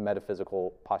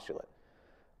metaphysical postulate.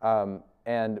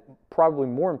 And probably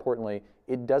more importantly,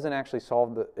 it doesn't actually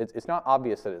solve it's not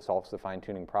obvious that it solves the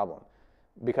fine-tuning problem.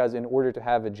 Because in order to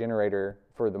have a generator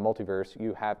for the multiverse,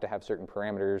 you have to have certain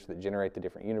parameters that generate the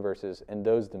different universes, and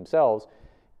those themselves,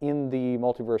 in the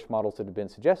multiverse models that have been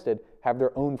suggested, have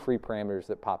their own free parameters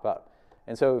that pop up.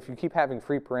 And so if you keep having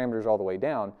free parameters all the way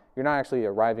down, you're not actually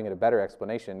arriving at a better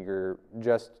explanation. You're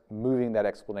just moving that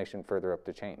explanation further up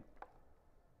the chain.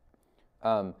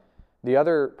 The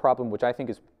other problem, which I think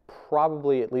is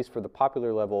probably, at least for the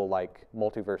popular level, like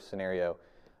multiverse scenario,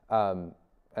 and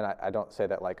I don't say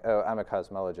that like, oh, I'm a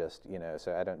cosmologist, you know,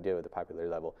 so I don't deal with the popular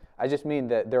level. I just mean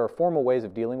that there are formal ways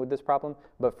of dealing with this problem,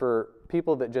 but for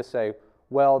people that just say,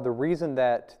 well, the reason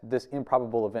that this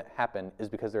improbable event happened is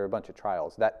because there are a bunch of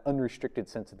trials, that unrestricted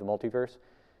sense of the multiverse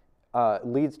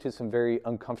leads to some very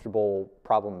uncomfortable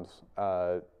problems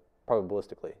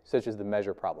probabilistically, such as the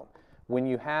measure problem. When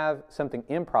you have something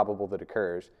improbable that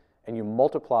occurs and you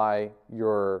multiply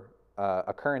your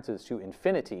occurrences to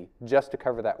infinity just to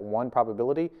cover that one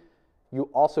probability, you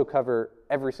also cover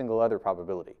every single other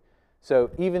probability. So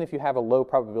even if you have a low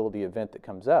probability event that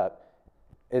comes up,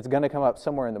 it's going to come up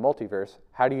somewhere in the multiverse.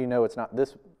 How do you know it's not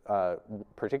this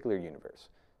particular universe?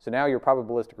 So now your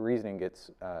probabilistic reasoning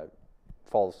gets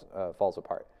falls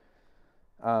apart.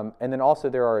 And then also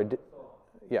there are,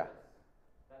 yeah.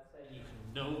 That's saying you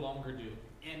can no longer do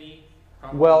any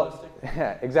probabilistic. Well,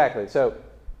 yeah, exactly. So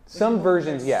some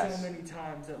versions, yes. So many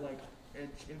times that like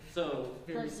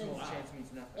very small chance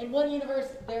means nothing. In one universe,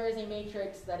 there is a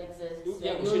matrix that exists.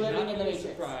 Yeah, we we're should living not in the be matrix.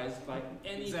 surprised by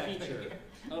any feature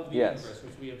of the Yes. universe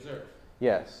which we observe.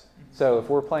 Yes. So if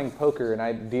we're playing poker and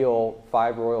I deal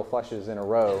 5 royal flushes in a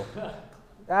row,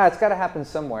 it's got to happen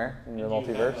somewhere in the multiverse.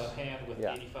 You have a hand with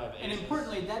 85 aces. And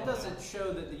importantly, that doesn't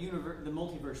show that the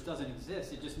multiverse doesn't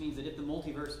exist. It just means that if the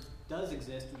multiverse does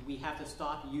exist, we have to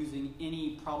stop using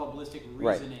any probabilistic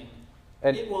reasoning.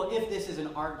 And if this is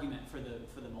an argument for the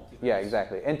multiverse. Yeah,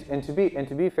 exactly. And to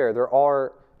be fair,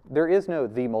 there is no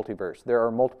the multiverse. There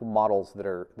are multiple models that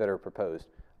are proposed,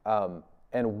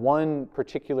 and one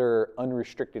particular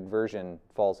unrestricted version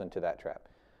falls into that trap.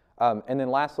 And then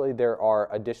lastly, there are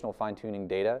additional fine-tuning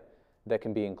data that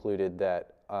can be included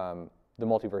that the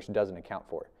multiverse doesn't account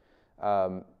for.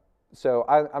 So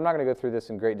I'm not going to go through this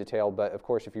in great detail, but of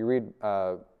course, if you read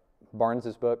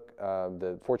Barnes's book,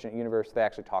 The Fortunate Universe, they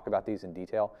actually talk about these in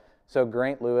detail. So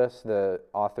Grant Lewis, the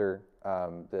author,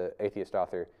 the atheist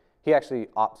author, he actually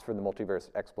opts for the multiverse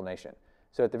explanation.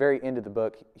 So at the very end of the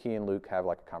book, he and Luke have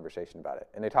like a conversation about it,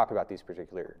 and they talk about these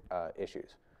particular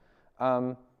issues.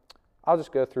 I'll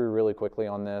just go through really quickly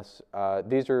on this.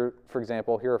 These are, for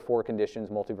example, here are 4 conditions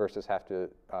multiverses have to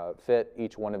fit.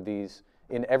 Each one of these,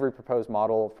 in every proposed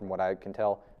model, from what I can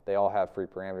tell, they all have free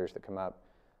parameters that come up.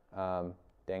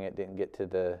 Dang it, didn't get to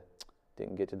the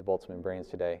Boltzmann brains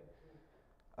today.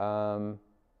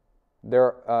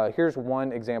 Here's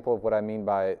one example of what I mean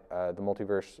by the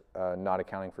multiverse not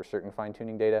accounting for certain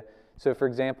fine-tuning data. So for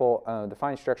example, the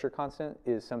fine structure constant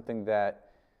is something that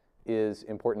is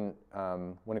important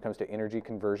when it comes to energy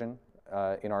conversion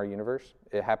in our universe.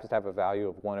 It happens to have a value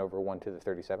of 1 over 10 to the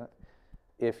 37th.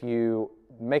 If you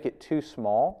make it too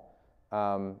small,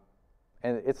 and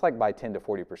it's like by 10 to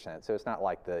 40%, so it's not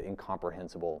like the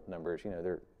incomprehensible numbers. You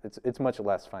know, it's much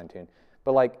less fine-tuned.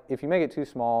 But like if you make it too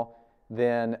small,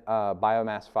 then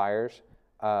biomass fires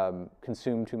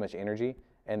consume too much energy,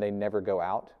 and they never go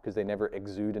out because they never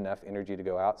exude enough energy to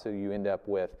go out. So you end up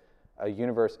with a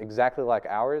universe exactly like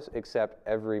ours, except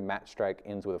every match strike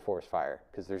ends with a forest fire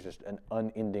because there's just an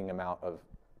unending amount of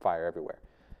fire everywhere.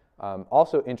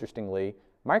 Also, interestingly,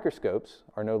 microscopes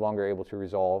are no longer able to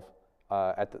resolve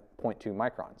at the 0.2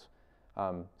 microns.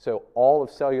 So all of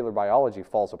cellular biology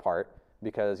falls apart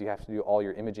because you have to do all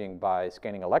your imaging by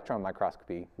scanning electron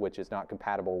microscopy, which is not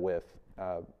compatible with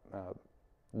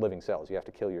living cells. You have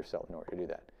to kill your cell in order to do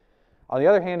that. On the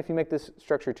other hand, if you make this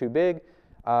structure too big,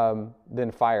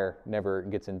 then fire never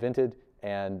gets invented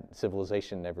and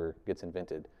civilization never gets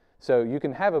invented. So you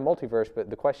can have a multiverse, but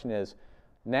the question is,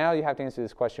 now you have to answer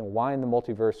this question, why in the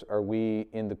multiverse are we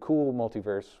in the cool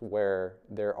multiverse where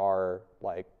there are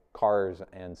like cars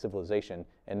and civilization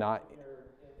and not... If you're in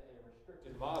a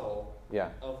restricted model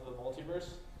of the multiverse,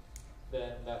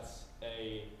 then that's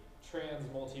a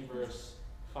trans-multiverse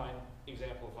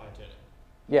example of fine-tuning.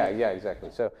 Yeah, exactly.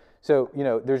 So you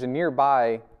know, there's a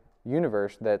nearby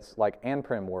universe that's like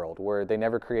Anprim world where they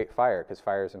never create fire because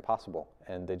fire is impossible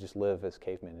and they just live as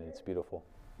cavemen and it's beautiful.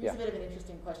 Here's a bit of an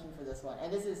interesting question for this one,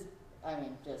 and this is,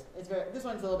 this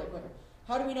one's a little bit quicker.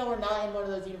 How do we know we're not in one of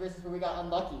those universes where we got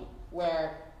unlucky,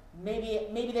 where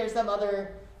maybe there's some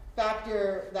other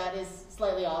factor that is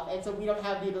slightly off, and so we don't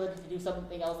have the ability to do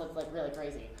something else that's like really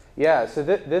crazy? Yeah, so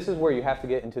this is where you have to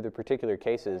get into the particular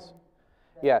cases.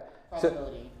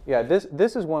 Probability.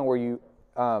 This is one where you,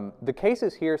 the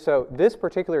cases here, so this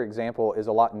particular example is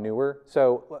a lot newer.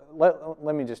 So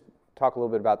let me just talk a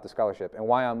little bit about the scholarship and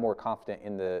why I'm more confident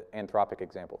in the anthropic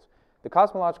examples. The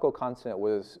cosmological constant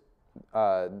was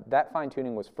that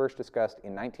fine-tuning was first discussed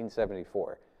in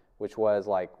 1974, which was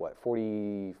like, what,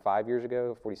 45 years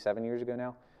ago, 47 years ago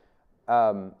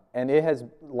now? And it has,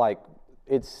 like,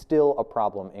 it's still a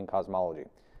problem in cosmology.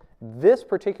 This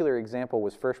particular example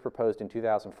was first proposed in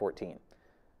 2014.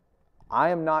 I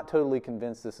am not totally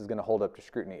convinced this is going to hold up to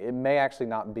scrutiny. It may actually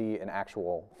not be an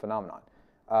actual phenomenon.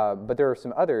 But there are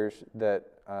some others that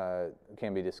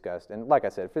can be discussed. And like I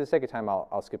said, for the sake of time,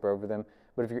 I'll skip over them.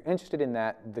 But if you're interested in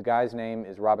that, the guy's name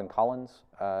is Robin Collins.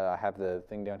 I have the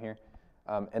thing down here.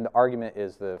 And the argument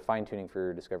is the fine-tuning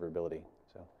for discoverability,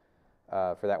 so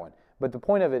for that one. But the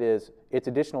point of it is, it's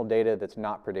additional data that's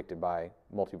not predicted by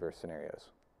multiverse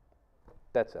scenarios.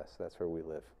 That's us. That's where we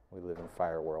live. We live in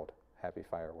Fire World. Happy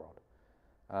Fire World.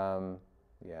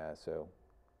 Yeah, so,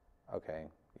 okay.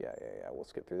 Yeah. We'll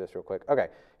skip through this real quick. Okay,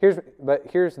 here's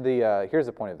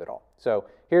the point of it all. So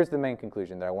here's the main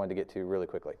conclusion that I wanted to get to really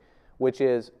quickly, which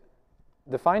is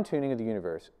the fine-tuning of the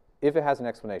universe, if it has an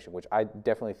explanation, which I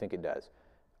definitely think it does,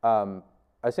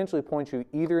 essentially points you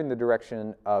either in the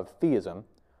direction of theism,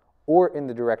 or in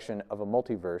the direction of a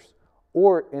multiverse,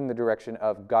 or in the direction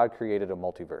of God created a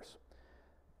multiverse.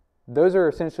 Those are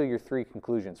essentially your three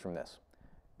conclusions from this.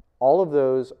 All of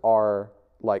those are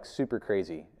like super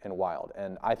crazy and wild,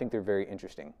 and I think they're very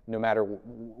interesting, no matter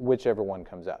whichever one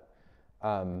comes up.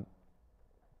 And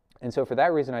so for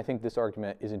that reason, I think this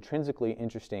argument is intrinsically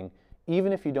interesting,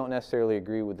 even if you don't necessarily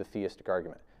agree with the theistic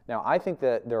argument. Now, I think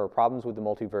that there are problems with the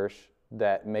multiverse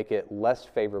that make it less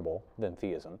favorable than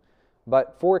theism,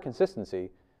 but for consistency,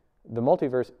 the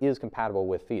multiverse is compatible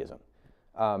with theism.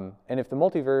 And if the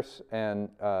multiverse and,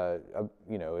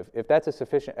 if that's a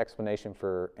sufficient explanation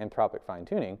for anthropic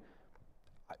fine-tuning,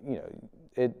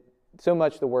 so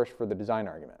much the worse for the design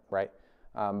argument, right?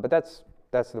 But that's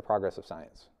the progress of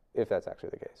science, if that's actually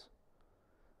the case.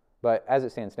 But as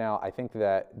it stands now, I think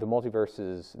that the multiverse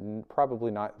is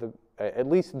probably not, at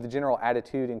least the general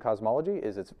attitude in cosmology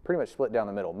is it's pretty much split down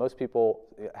the middle. Most people,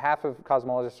 half of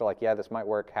cosmologists are like, yeah, this might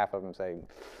work. Half of them say,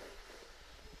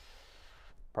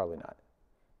 probably not.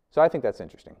 So I think that's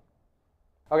interesting.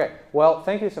 Okay, well,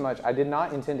 thank you so much. I did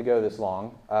not intend to go this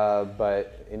long,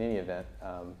 but in any event,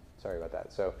 sorry about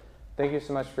that. So thank you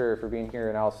so much for being here,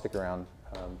 and I'll stick around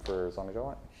for as long as you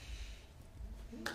want.